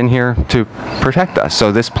laws that are in here to protect us.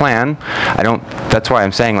 So this plan, that's why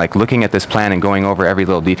I'm saying, like, looking at this plan and going over every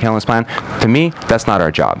little detail in this plan, to me, that's not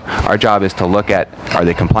our job. Our job is to look at, are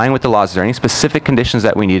they complying with the laws? Is there any specific conditions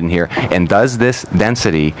that we need in here? And does this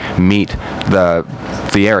density meet the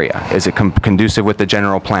area? Is it conducive with the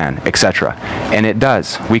general plan, etc.? And it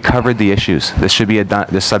does. We covered the issues. This should be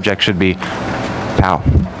this subject should be POW.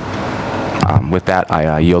 With that,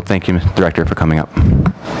 I yield. Thank you, Mr. Director, for coming up.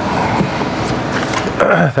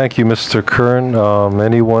 Thank you, Mr. Kern.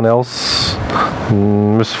 Anyone else?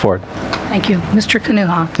 Ms. Ford. Thank you. Mr.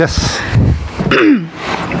 Kanuha. Yes.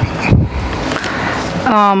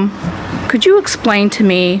 Could you explain to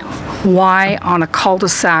me why on a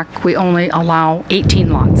cul-de-sac we only allow 18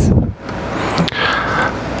 lots?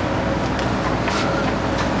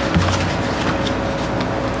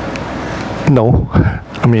 No.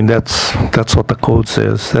 I mean, that's what the code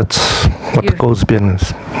says. That's what the code's been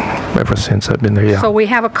ever since I've been there, yeah. So we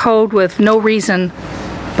have a code with no reason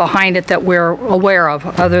behind it that we're aware of,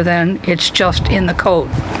 other than it's just in the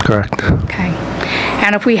code? Correct. Okay.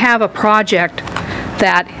 And if we have a project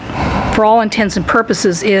that, for all intents and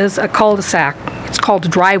purposes, is a cul-de-sac, it's called a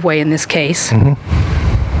driveway in this case,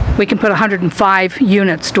 we can put 105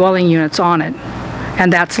 units, dwelling units on it,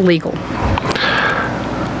 and that's legal.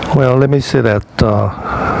 Well, let me say that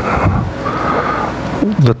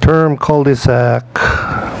the term cul-de-sac,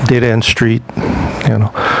 dead-end street,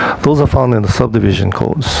 those are found in the subdivision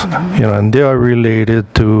codes, and they are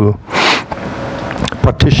related to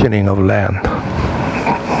partitioning of land.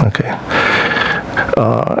 Okay.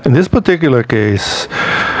 In this particular case,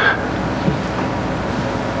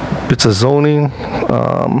 it's a zoning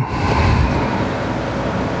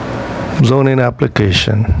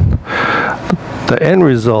application. The end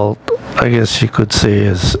result, I guess you could say,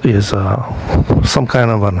 is some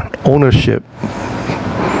kind of an ownership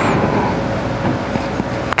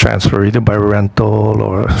transfer, either by rental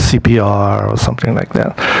or CPR or something like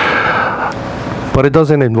that. But it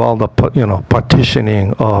doesn't involve the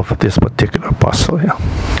partitioning of this particular parcel. Yeah.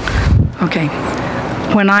 Okay.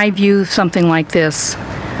 When I view something like this,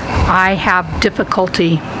 I have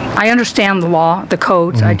difficulty. I understand the law, the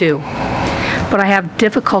codes, I do. But I have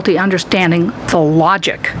difficulty understanding the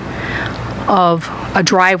logic of a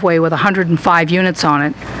driveway with 105 units on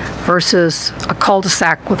it versus a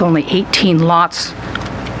cul-de-sac with only 18 lots,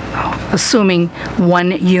 assuming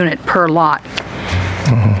 1 unit per lot.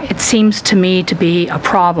 It seems to me to be a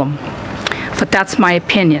problem, but that's my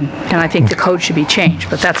opinion, and I think the code should be changed,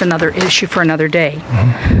 but that's another issue for another day.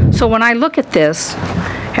 So when I look at this,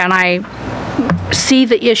 and I see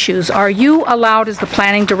the issues, are you allowed as the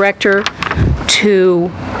planning director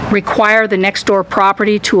to require the next door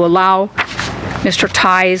property to allow Mr.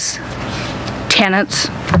 Ty's tenants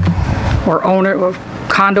or owner or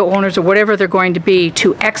condo owners or whatever they're going to be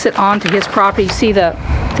to exit onto his property? See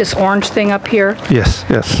this orange thing up here? Yes,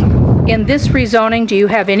 yes. In this rezoning, do you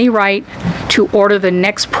have any right to order the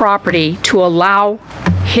next property to allow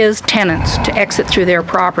his tenants to exit through their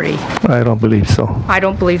property? I don't believe so. I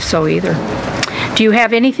don't believe so either. Do you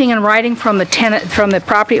have anything in writing from the tenant, from the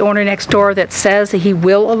property owner next door that says that he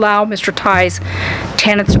will allow Mr. Ty's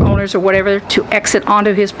tenants, owners, or whatever to exit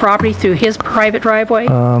onto his property through his private driveway?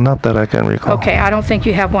 Not that I can recall. Okay, I don't think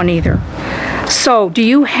you have one either. So, do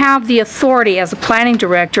you have the authority as a planning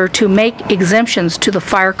director to make exemptions to the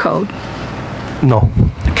fire code? No.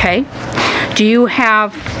 Okay. Do you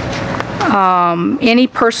have any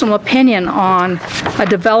personal opinion on a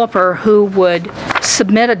developer who would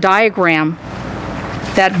submit a diagram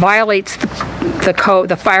that violates the code,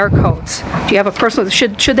 the fire codes? Do you have a personal,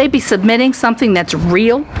 should they be submitting something that's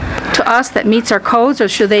real to us that meets our codes, or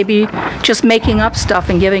should they be just making up stuff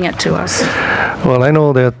and giving it to us? Well, I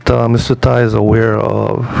know that Mr. Tai is aware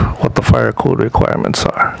of what the fire code requirements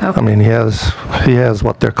are. Okay. I mean, he has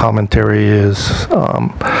what their commentary is,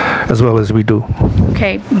 as well as we do.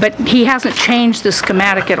 Okay, but he hasn't changed the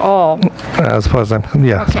schematic at all. As far as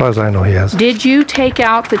as far as I know, he has. Did you take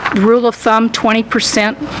out the rule of thumb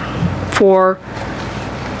 20% for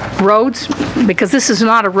roads? Because this is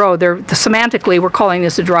not a road. Semantically, we're calling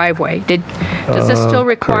this a driveway. Does this still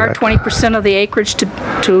require 20% of the acreage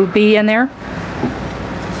to be in there?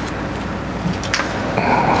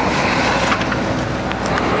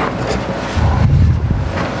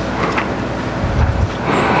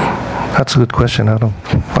 That's a good question. I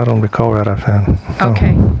don't recall right offhand. No.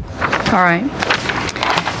 Okay. All right.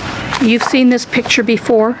 You've seen this picture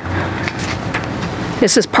before?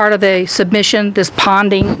 This is part of the submission, this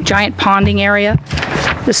giant ponding area.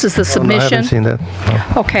 This is the submission. No, I haven't seen that.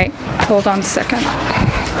 No. Okay, hold on a second.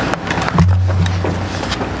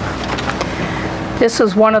 This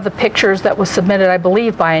is one of the pictures that was submitted, I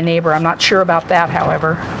believe, by a neighbor. I'm not sure about that,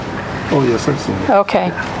 however. Oh, yes, I've seen it.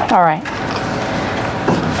 Okay, all right.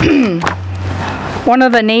 One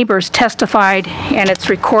of the neighbors testified, and it's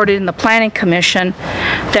recorded in the Planning Commission,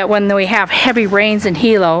 that when we have heavy rains in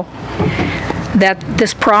Hilo, that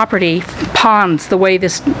this property ponds the way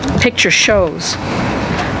this picture shows.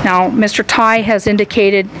 Now, Mr. Tai has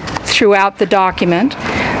indicated throughout the document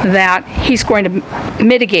that he's going to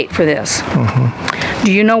mitigate for this. Mm-hmm.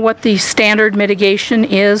 Do you know what the standard mitigation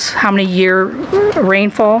is? How many year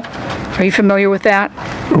rainfall? Are you familiar with that?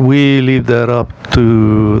 We leave that up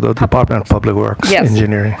to the Department of Public Works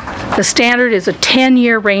Engineering. The standard is a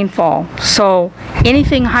 10-year rainfall. So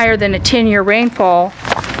anything higher than a 10-year rainfall,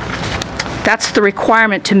 that's the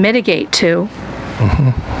requirement to mitigate to.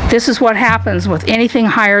 Mm-hmm. This is what happens with anything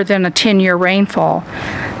higher than a 10-year rainfall.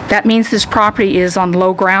 That means this property is on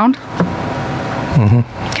low ground.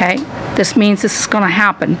 Mm-hmm. Okay? This means this is going to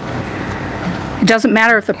happen. It doesn't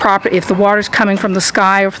matter if the water's coming from the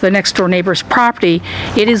sky or from the next door neighbor's property,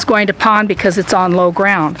 it is going to pond because it's on low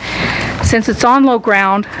ground. Since it's on low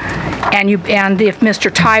ground, and if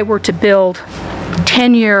Mr. Tai were to build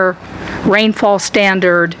 10-year rainfall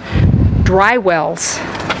standard dry wells,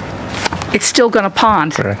 it's still going to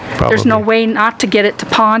pond. There's no way not to get it to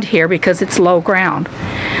pond here because it's low ground.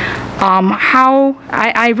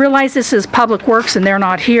 I realize this is Public Works and they're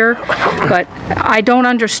not here, but I don't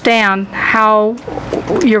understand how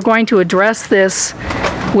you're going to address this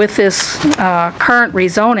with this current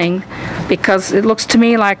rezoning, because it looks to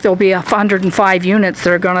me like there'll be 105 units that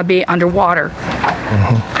are going to be underwater.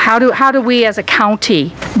 Mm-hmm. How do we as a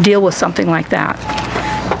county deal with something like that?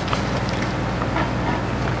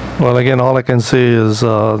 Well, again, all I can say is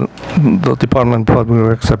the Department of Public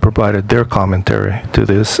Works have provided their commentary to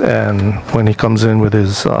this, and when he comes in with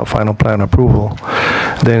his final plan approval,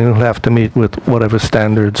 then he'll have to meet with whatever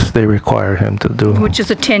standards they require him to do. Which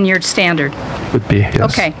is a 10-year standard. Would be,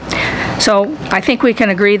 yes. Okay. So I think we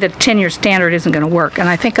can agree that a 10-year standard isn't going to work, and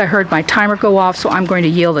I think I heard my timer go off, so I'm going to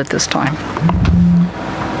yield at this time.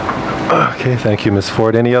 Okay, thank you, Ms.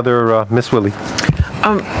 Ford. Any other, Ms. Willie?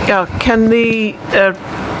 Yeah, can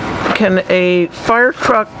a fire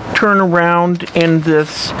truck turn around in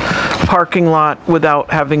this parking lot without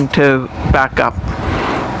having to back up?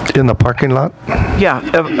 In the parking lot? Yeah,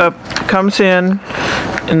 comes in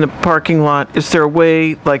the parking lot. Is there a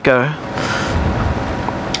way, like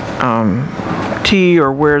T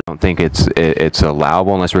or where? I don't think it's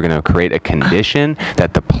allowable unless we're going to create a condition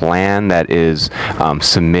that the plan that is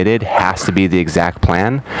submitted has to be the exact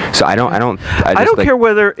plan. So I don't care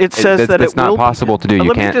whether it says that it's not possible to do.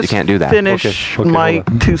 You can't do that. Finish my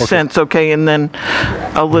 2 cents, okay, and then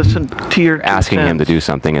I'll listen to your 2 asking cents. him to do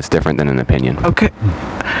something. It's different than an opinion. Okay.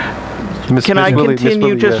 Can I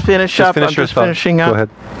continue? Just finish up. I'm just finishing up. Go ahead.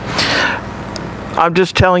 I'm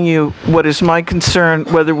just telling you what is my concern,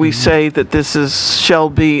 whether we say that this shall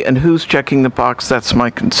be and who's checking the box, that's my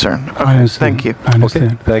concern. Okay, thank you. I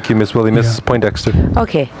understand. Okay. Thank you, Ms. Willie. Mrs. Poindexter.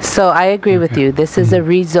 Okay, so I agree with you. This is a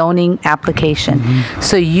rezoning application.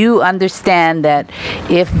 So you understand that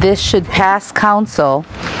if this should pass council,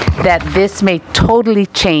 that this may totally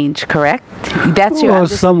change, correct? That's your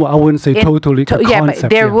somewhat, I wouldn't say totally. Yeah, but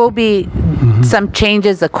there will be some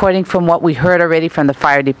changes according from what we heard already from the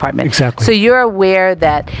fire department. Exactly. So you're aware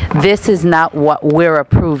that this is not what we're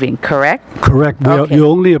approving, correct? Correct. You're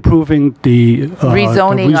only approving the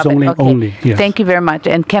rezoning of it. Okay. only. Yes. Thank you very much.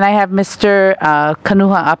 And can I have Mr.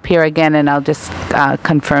 Kanuha up here again, and I'll just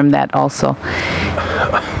confirm that also.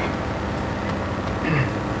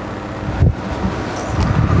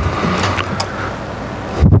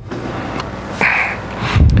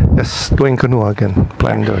 Yes, Dwayne Kanua again,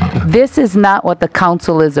 planning director. This is not what the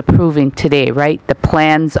council is approving today, right? The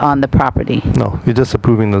plans on the property. No, you're just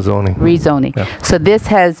approving the zoning. Rezoning. Yeah. So this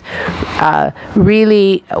has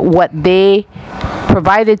really what they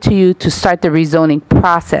provided to you to start the rezoning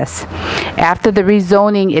process. After the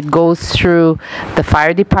rezoning, it goes through the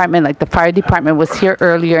fire department. Like the fire department was here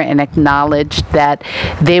earlier and acknowledged that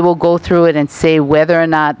they will go through it and say whether or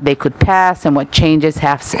not they could pass and what changes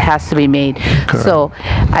has to be made. Correct. So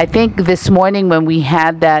I think this morning when we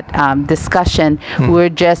had that discussion, we were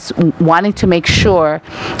just wanting to make sure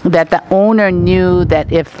that the owner knew that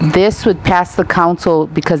if this would pass the council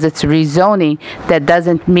because it's rezoning, that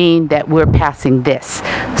doesn't mean that we're passing this.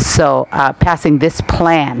 So passing this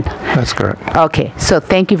plan. That's correct. Okay, so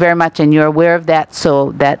thank you very much, and you're aware of that,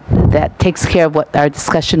 so that takes care of what our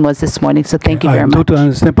discussion was this morning, so thank you very much. I totally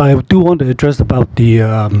understand, but I do want to address about the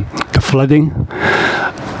flooding.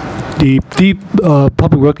 The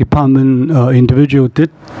Public Works Department individual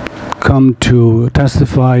did come to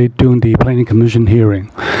testify during the Planning Commission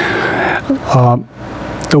hearing.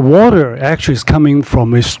 The water actually is coming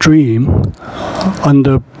from a stream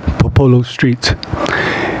under Popolo Street.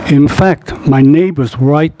 In fact, my neighbors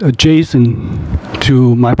right adjacent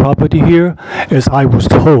to my property here, as I was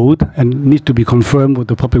told, and needs to be confirmed with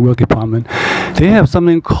the Public Works Department, they have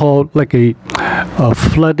something called like a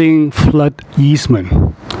flood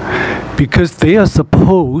easement, because they are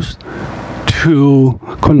supposed to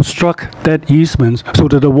construct that easement so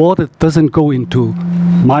that the water doesn't go into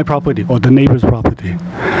my property or the neighbor's property.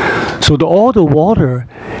 So all the water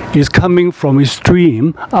is coming from a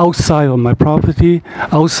stream outside of my property,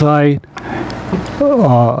 outside it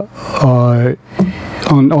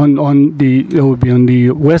would be on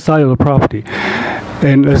the west side of the property.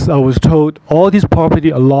 And as I was told, all this property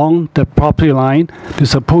along the property line, they're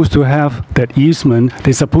supposed to have that easement.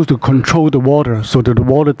 They're supposed to control the water so that the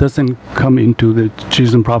water doesn't come into the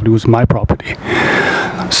adjacent property, which is my property.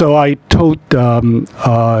 So I told Mr.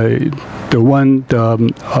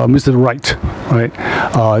 Wright,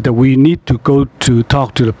 that we need to go to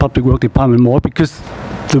talk to the Public Works Department more, because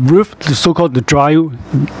the so-called the dry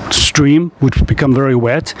stream, which become very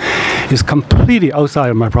wet, is completely outside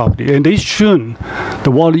of my property, and the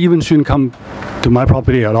water even shouldn't come to my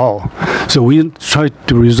property at all. So we try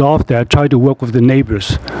to resolve that, try to work with the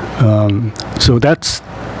neighbors. So that's,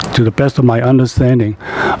 to the best of my understanding,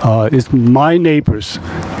 is my neighbors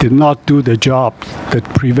did not do the job that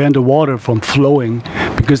prevent the water from flowing,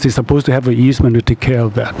 because they're supposed to have an easement to take care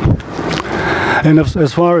of that. And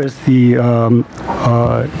as far as the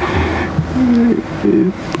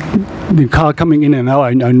car coming in and out, I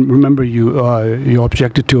remember you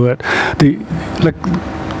objected to it.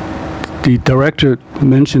 The director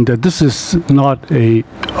mentioned that this is not a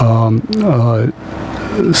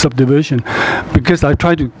subdivision, because I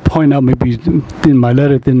tried to point out, maybe in my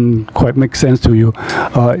letter didn't quite make sense to you.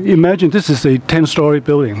 Imagine this is a 10-story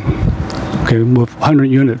building, okay, with 100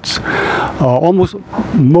 units. Almost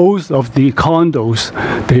most of the condos,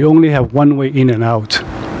 they only have one way in and out.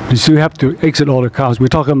 So you have to exit all the cars. We're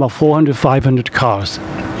talking about 400, 500 cars,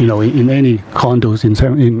 in any condos in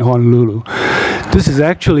Honolulu. This is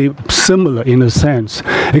actually similar in a sense,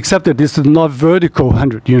 except that this is not vertical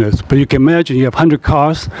 100 units. But you can imagine you have 100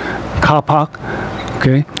 cars, car park,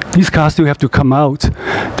 okay? These cars still have to come out.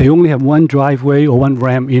 They only have one driveway or one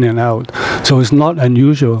ramp in and out. So it's not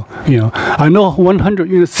unusual, I know 100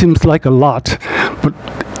 units seems like a lot, but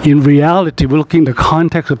in reality, we're looking at the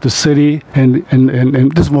context of the city, and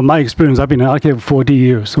this is from my experience. I've been an architect for 40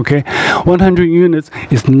 years, okay? 100 units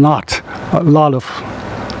is not a lot of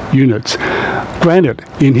units. Granted,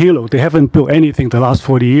 in Hilo, they haven't built anything the last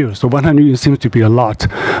 40 years, so 100 units seems to be a lot,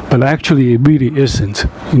 but actually it really isn't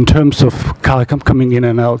in terms of car coming in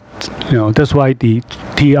and out. You know, that's why the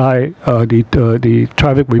TI, the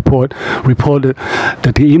traffic report reported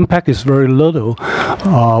that the impact is very little,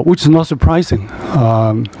 which is not surprising.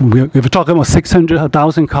 If we're talking about 600,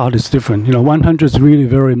 1,000 cars, it's different. You know, 100 is really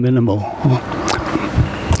very minimal.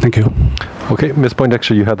 Thank you. Okay, Ms.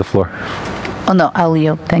 Poindexter, you had the floor. Oh, no, I'll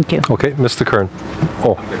yield. Thank you. Okay, Mr. Kern.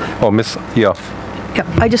 Ms. Yoff. Yeah,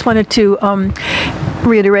 I just wanted to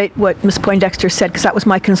reiterate what Ms. Poindexter said, because that was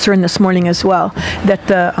my concern this morning as well, that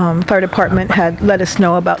the fire department had let us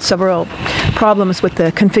know about several problems with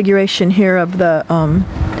the configuration here of the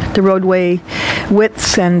roadway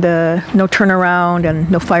widths and no turnaround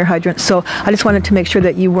and no fire hydrants. So I just wanted to make sure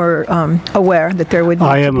that you were aware that there would be.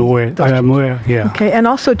 I am aware. I am aware, yeah. Okay, and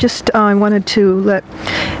also just I wanted to let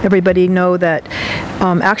everybody know that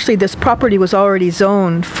actually this property was already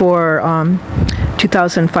zoned for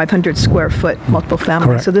 2,500 square foot multiple family.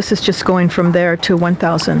 Correct. So this is just going from there to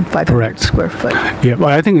 1,500 square foot. Yeah, well,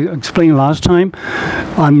 I think I explained last time,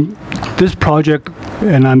 this project,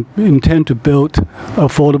 and I intend to build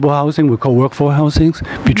affordable housing, we call workforce housing,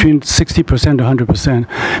 between 60% to 100%.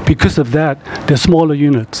 Because of that, they're smaller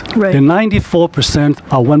units. Right. The 94%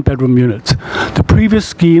 are one-bedroom units. The previous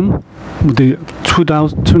scheme, the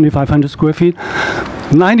 2,500 square feet,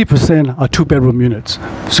 90% are two-bedroom units.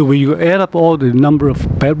 So when you add up all the number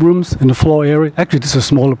of bedrooms in the floor area, actually this is a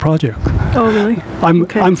smaller project. Oh, really?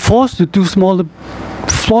 I'm forced to do smaller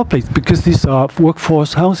floor plates because these are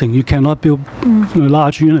workforce housing. You cannot build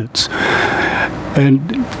large units.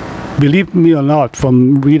 And believe me or not,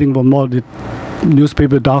 from reading from all the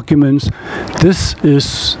newspaper documents, this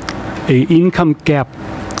is an income gap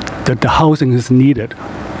that the housing is needed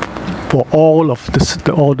for all of this,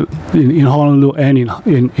 in Honolulu and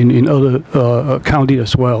in other county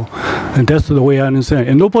as well. And that's the way I understand it.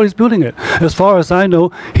 And nobody's building it. As far as I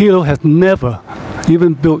know, Hilo has never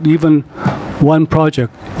even built even one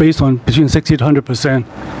project based on between 60 to 100%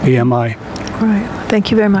 AMI. All right. Thank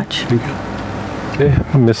you very much. Thank you. Okay,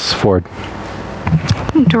 Ms. Ford.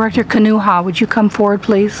 Director Kanuha, would you come forward,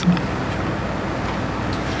 please?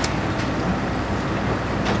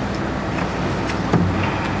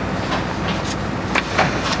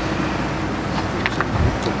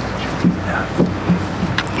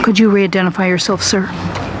 Could you re-identify yourself, sir?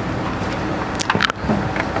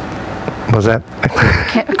 Was that?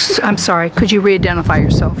 I'm sorry. Could you re-identify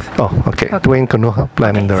yourself? Oh, okay. Dwayne Kanuha,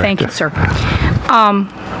 Planning Director. Thank you, sir.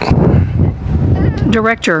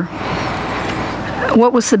 Director,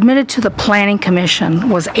 what was submitted to the Planning Commission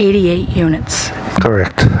was 88 units.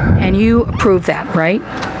 Correct. And you approved that, right?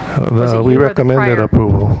 We recommended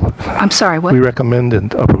approval. I'm sorry, what? We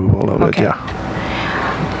recommended approval of it, yeah.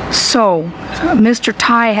 So, Mr.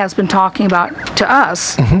 Tai has been talking about, to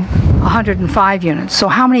us, 105 units. So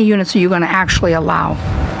how many units are you going to actually allow?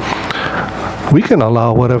 We can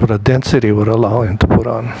allow whatever the density would allow him to put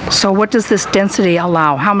on. So what does this density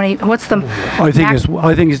allow? How many, what's the I think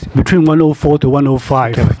it's between 104 to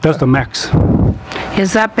 105. Okay. That's the max.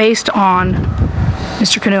 Is that based on,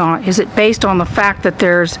 Mr. Kanuha, is it based on the fact that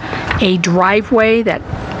there's a driveway that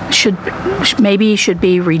maybe should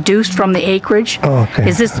be reduced from the acreage? Oh, okay.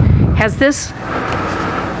 Has this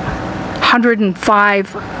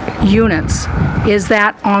 105 units, is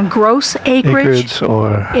that on gross acreage?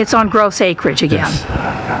 Or it's on gross acreage again. Yes.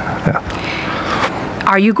 Yeah.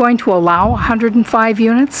 Are you going to allow 105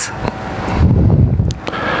 units?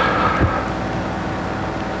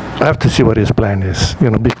 I have to see what his plan is,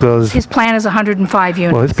 because his plan is 105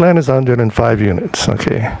 units. Well, his plan is 105 units,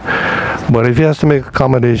 okay. But if he has to make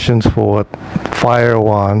accommodations for what fire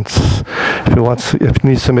wants, if he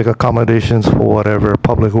needs to make accommodations for whatever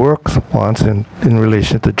public works wants in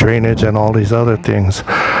relation to drainage and all these other things,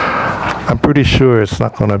 I'm pretty sure it's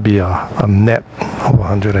not going to be a net of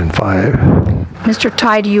 105. Mr.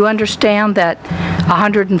 Tai, do you understand that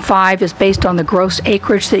 105 is based on the gross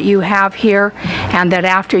acreage that you have here, and that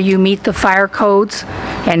after you meet the fire codes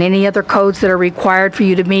and any other codes that are required for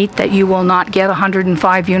you to meet, that you will not get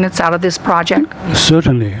 105 units out of this project?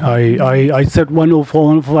 Certainly. I said 104,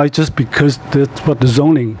 105 just because that's what the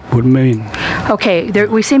zoning would mean. Okay,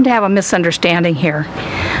 we seem to have a misunderstanding here.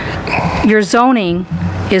 Your zoning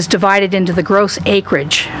is divided into the gross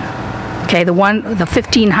acreage. Okay, the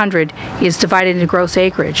 1,500 is divided into gross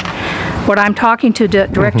acreage. What I'm talking to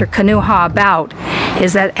Director Kanuha about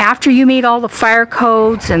is that after you meet all the fire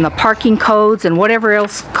codes and the parking codes and whatever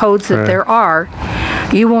else codes that there are,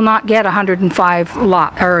 you will not get 105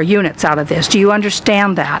 units out of this. Do you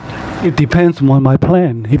understand that? It depends on my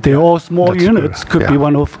plan. If they're all small units, could be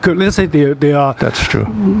one of, let's say they are That's true.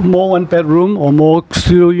 more one bedroom or more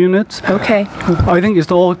studio units. Okay. I think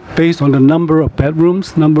it's all based on the number of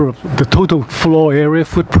bedrooms, number of the total floor area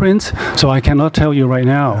footprints. So I cannot tell you right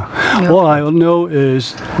now. All I know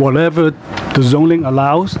is whatever the zoning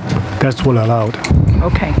allows, that's what allowed.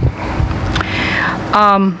 Okay.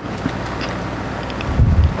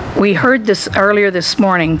 We heard this earlier this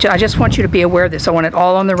morning. I just want you to be aware of this. I want it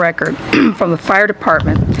all on the record from the fire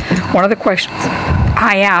department. One of the questions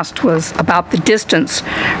I asked was about the distance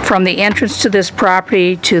from the entrance to this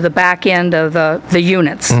property to the back end of the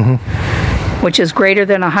units, which is greater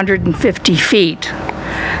than 150 feet.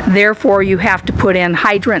 Therefore, you have to put in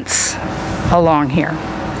hydrants along here.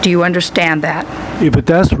 Do you understand that? If it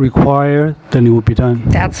does require, then it will be done.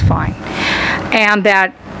 That's fine. And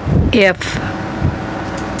that if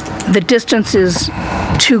the distance is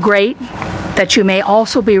too great, that you may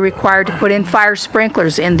also be required to put in fire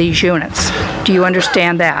sprinklers in these units. Do you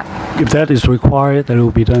understand that? If that is required, then it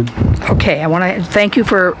will be done. Okay, I want to thank you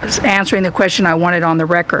for answering the question I wanted on the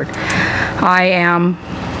record. I am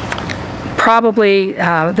probably,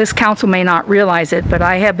 this council may not realize it, but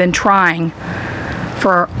I have been trying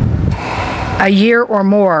for a year or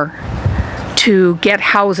more to get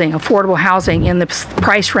housing, affordable housing, in the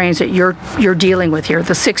price range that you're dealing with here,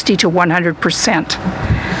 the 60 to 100%.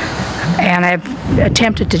 And I've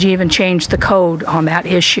attempted to even change the code on that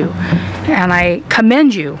issue. And I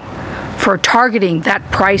commend you for targeting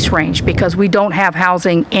that price range, because we don't have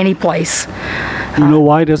housing anyplace. You know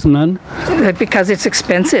why there's none? Because it's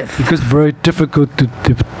expensive. Because it's very difficult to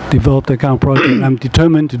develop that kind of project. I'm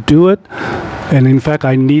determined to do it, and in fact,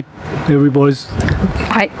 I need everybody's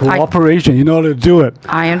cooperation in order to do it.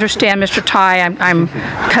 I understand, Mr. Tai. I'm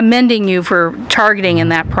commending you for targeting in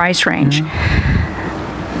that price range.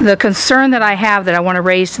 The concern that I have that I want to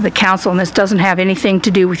raise to the council, and this doesn't have anything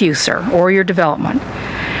to do with you, sir, or your development,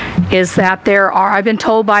 is that I've been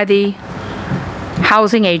told by the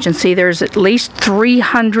housing agency, there's at least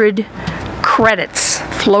 300 credits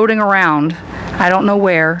floating around, I don't know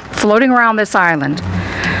where, floating around this island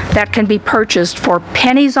that can be purchased for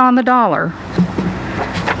pennies on the dollar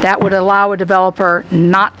that would allow a developer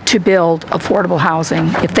not to build affordable housing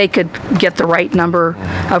if they could get the right number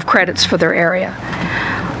of credits for their area.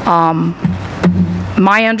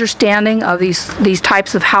 My understanding of these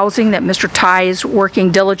types of housing that Mr. Tai is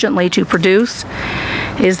working diligently to produce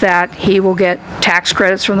is that he will get tax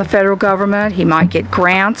credits from the federal government, he might get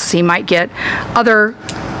grants, he might get other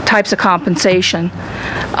types of compensation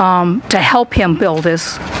to help him build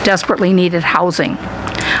this desperately needed housing.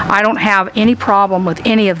 I don't have any problem with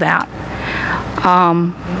any of that.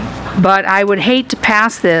 But I would hate to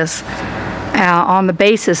pass this on the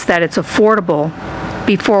basis that it's affordable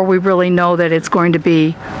before we really know that it's going to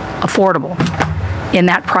be affordable in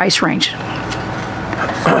that price range.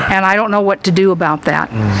 And I don't know what to do about that.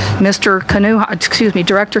 Mr. Kanuha, excuse me,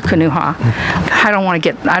 Director Kanuha, I don't want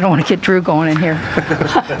to get Drew going in here.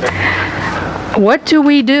 What do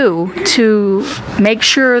we do to make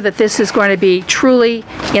sure that this is going to be truly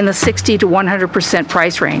in the 60 to 100%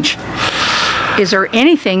 price range? Is there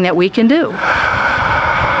anything that we can do?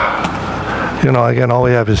 You know, again, all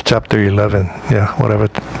we have is Chapter 11. Yeah, whatever.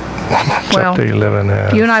 Chapter 11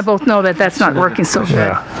 has. You and I both know that that's not working so good.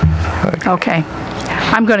 Yeah. Okay.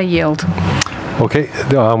 I'm going to yield. Okay,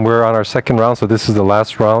 we're on our second round, so this is the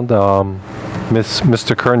last round.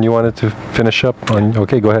 Mr. Kern, you wanted to finish up?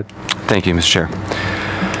 Okay, go ahead. Thank you, Mr. Chair.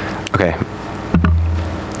 Okay.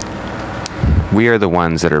 We are the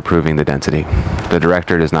ones that are approving the density. The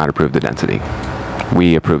director does not approve the density.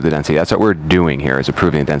 We approve the density. That's what we're doing here, is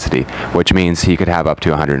approving the density, which means he could have up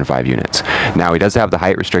to 105 units. Now, he does have the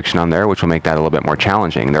height restriction on there, which will make that a little bit more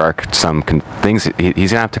challenging. There are some things, he's going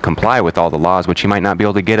to have to comply with all the laws, which he might not be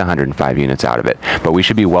able to get 105 units out of it. But we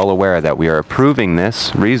should be well aware that we are approving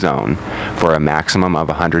this rezone for a maximum of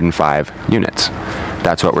 105 units.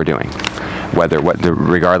 That's what we're doing.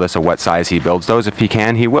 Regardless of what size he builds those, if he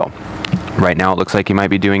can, he will. Right now, it looks like he might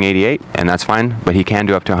be doing 88, and that's fine, but he can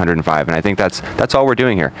do up to 105, and I think that's all we're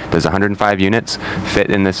doing here. Does 105 units fit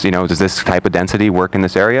in this, does this type of density work in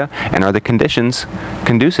this area, and are the conditions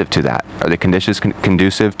conducive to that? Are the conditions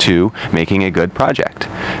conducive to making a good project,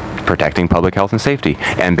 protecting public health and safety?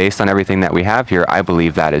 And based on everything that we have here, I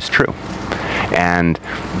believe that is true. And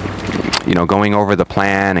going over the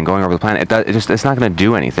plan, it's not going to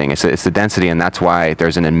do anything. It's the density, and that's why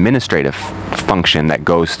there's an administrative function that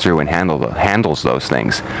goes through and handles those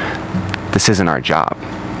things. this isn't our job.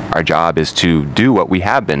 Our job is to do what we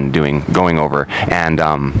have been doing, going over. And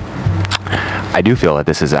I do feel that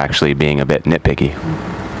this is actually being a bit nitpicky.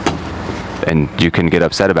 And you can get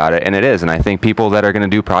upset about it, and it is. And I think people that are going to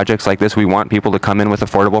do projects like this, we want people to come in with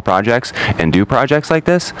affordable projects and do projects like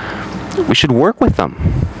this. We should work with them,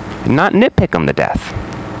 not nitpick them to death.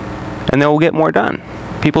 And they'll get more done.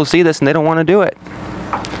 People see this and they don't want to do it.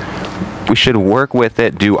 We should work with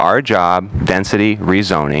it, do our job, density,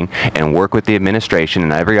 rezoning, and work with the administration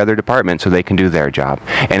and every other department so they can do their job.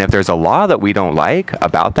 And if there's a law that we don't like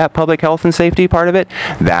about that public health and safety part of it,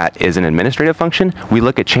 that is an administrative function, we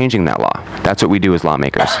look at changing that law. That's what we do as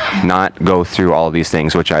lawmakers, not go through all of these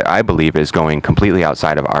things, which I believe is going completely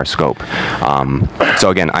outside of our scope. So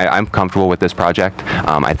again, I'm comfortable with this project.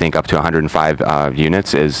 I think up to 105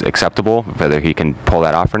 units is acceptable. Whether he can pull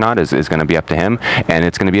that off or not is going to be up to him. And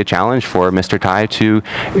it's going to be a challenge for Mr. Tai to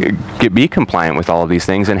be compliant with all of these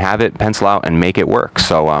things and have it pencil out and make it work.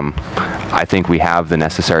 So I think we have the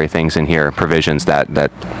necessary things in here, provisions that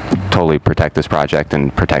totally protect this project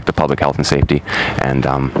and protect the public health and safety. And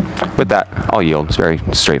with that, I'll yield. It's very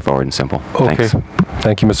straightforward and simple. Okay. Thanks.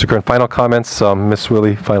 Thank you, Mr. Kern. Final comments, Ms.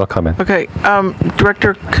 Willie, final comment. Okay,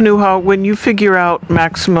 Director Kanuha, when you figure out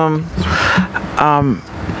maximum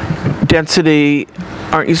density,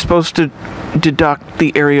 aren't you supposed to deduct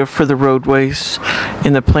the area for the roadways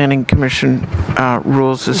in the Planning Commission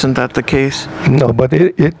rules? Isn't that the case? No, but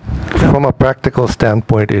it from a practical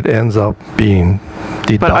standpoint, it ends up being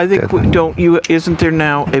deducted. But I think, isn't there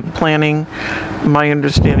now a planning, my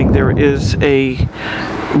understanding, there is a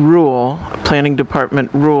rule, a planning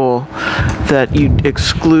department rule, that you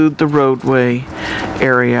exclude the roadway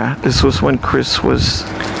area. This was when Chris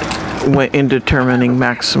went in determining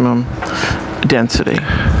maximum density.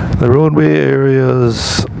 The roadway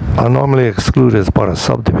areas are normally excluded as part of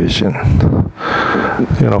subdivision.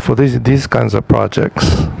 You know, for these kinds of projects,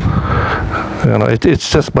 you know,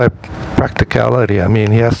 it's just by practicality. I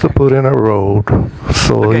mean, he has to put in a road,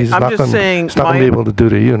 so Okay, he's not going to be able to do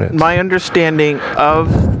the units. My understanding of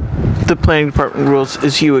the planning department rules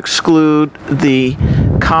is you exclude the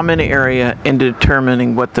common area in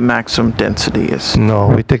determining what the maximum density is. No,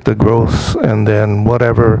 we take the gross and then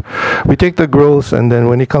whatever. We take the gross and then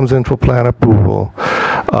when he comes in for plan approval,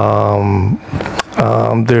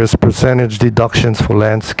 there's percentage deductions for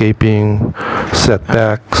landscaping,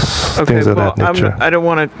 setbacks, things of that nature. I don't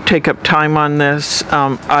want to take up time on this.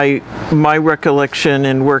 My recollection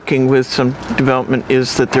in working with some development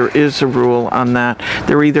is that there is a rule on that.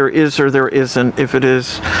 There either is or there isn't. If it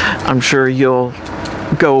is, I'm sure you'll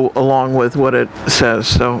go along with what it says.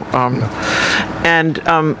 So,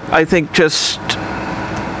 I think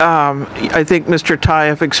I think Mr. Tai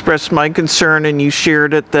have expressed my concern, and you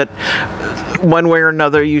shared it, that one way or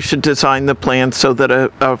another you should design the plan so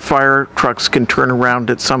that fire trucks can turn around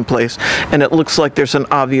at some place. And it looks like there's an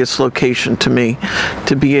obvious location to me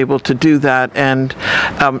to be able to do that. And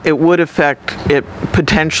it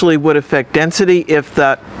potentially would affect density if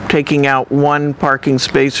that taking out one parking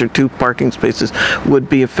space or two parking spaces would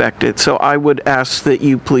be affected. So I would ask that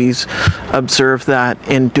you please observe that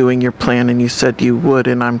in doing your plan, and you said you would,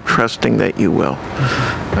 and I'm trusting that you will.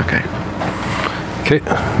 Okay. Okay,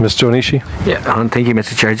 Mr. Onishi? Yeah, thank you,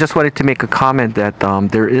 Mr. Chair. I just wanted to make a comment that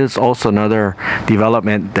there is also another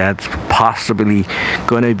development that's possibly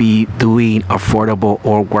going to be doing affordable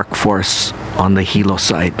or workforce on the Hilo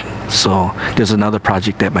side. So there's another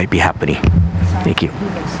project that might be happening. Thank you.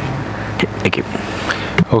 Thank you.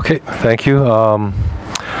 Okay, thank you.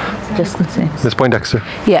 Just the same. Ms. Poindexter.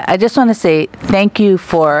 Yeah, I just want to say thank you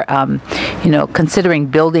for, considering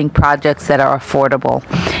building projects that are affordable.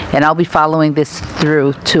 And I'll be following this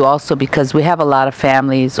through too also, because we have a lot of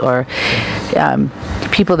families or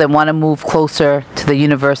people that want to move closer to the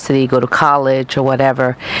university, go to college or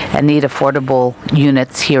whatever, and need affordable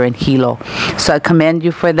units here in Hilo. So I commend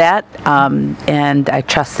you for that, and I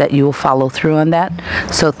trust that you will follow through on that.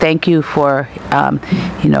 So thank you for,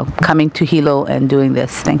 coming to Hilo and doing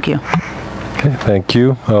this. Thank you. Okay, thank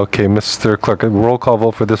you. Okay, Mr. Clerk, a roll call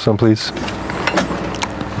vote for this one, please.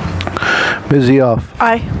 Ms. Zioff.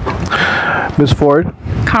 Aye. Ms. Ford.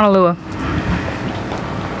 Kanalua.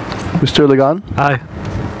 Mr. Ligon. Aye.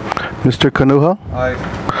 Mr. Kanuha. Aye.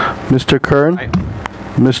 Mr. Kern. Aye.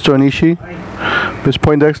 Mr. Onishi. Aye. Ms.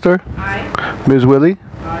 Poindexter. Aye. Ms. Willie.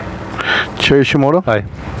 Aye. Chair Shimoda. Aye.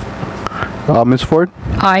 Ms. Ford.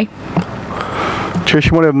 Aye. Chair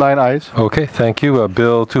Shimoda have 9 ayes. Okay, thank you.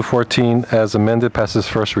 Bill 214 as amended passes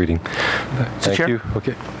first reading. Thank Chair? you.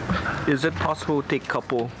 Okay. Is it possible to take a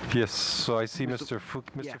couple? Yes, so I see Mr.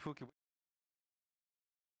 Fuki.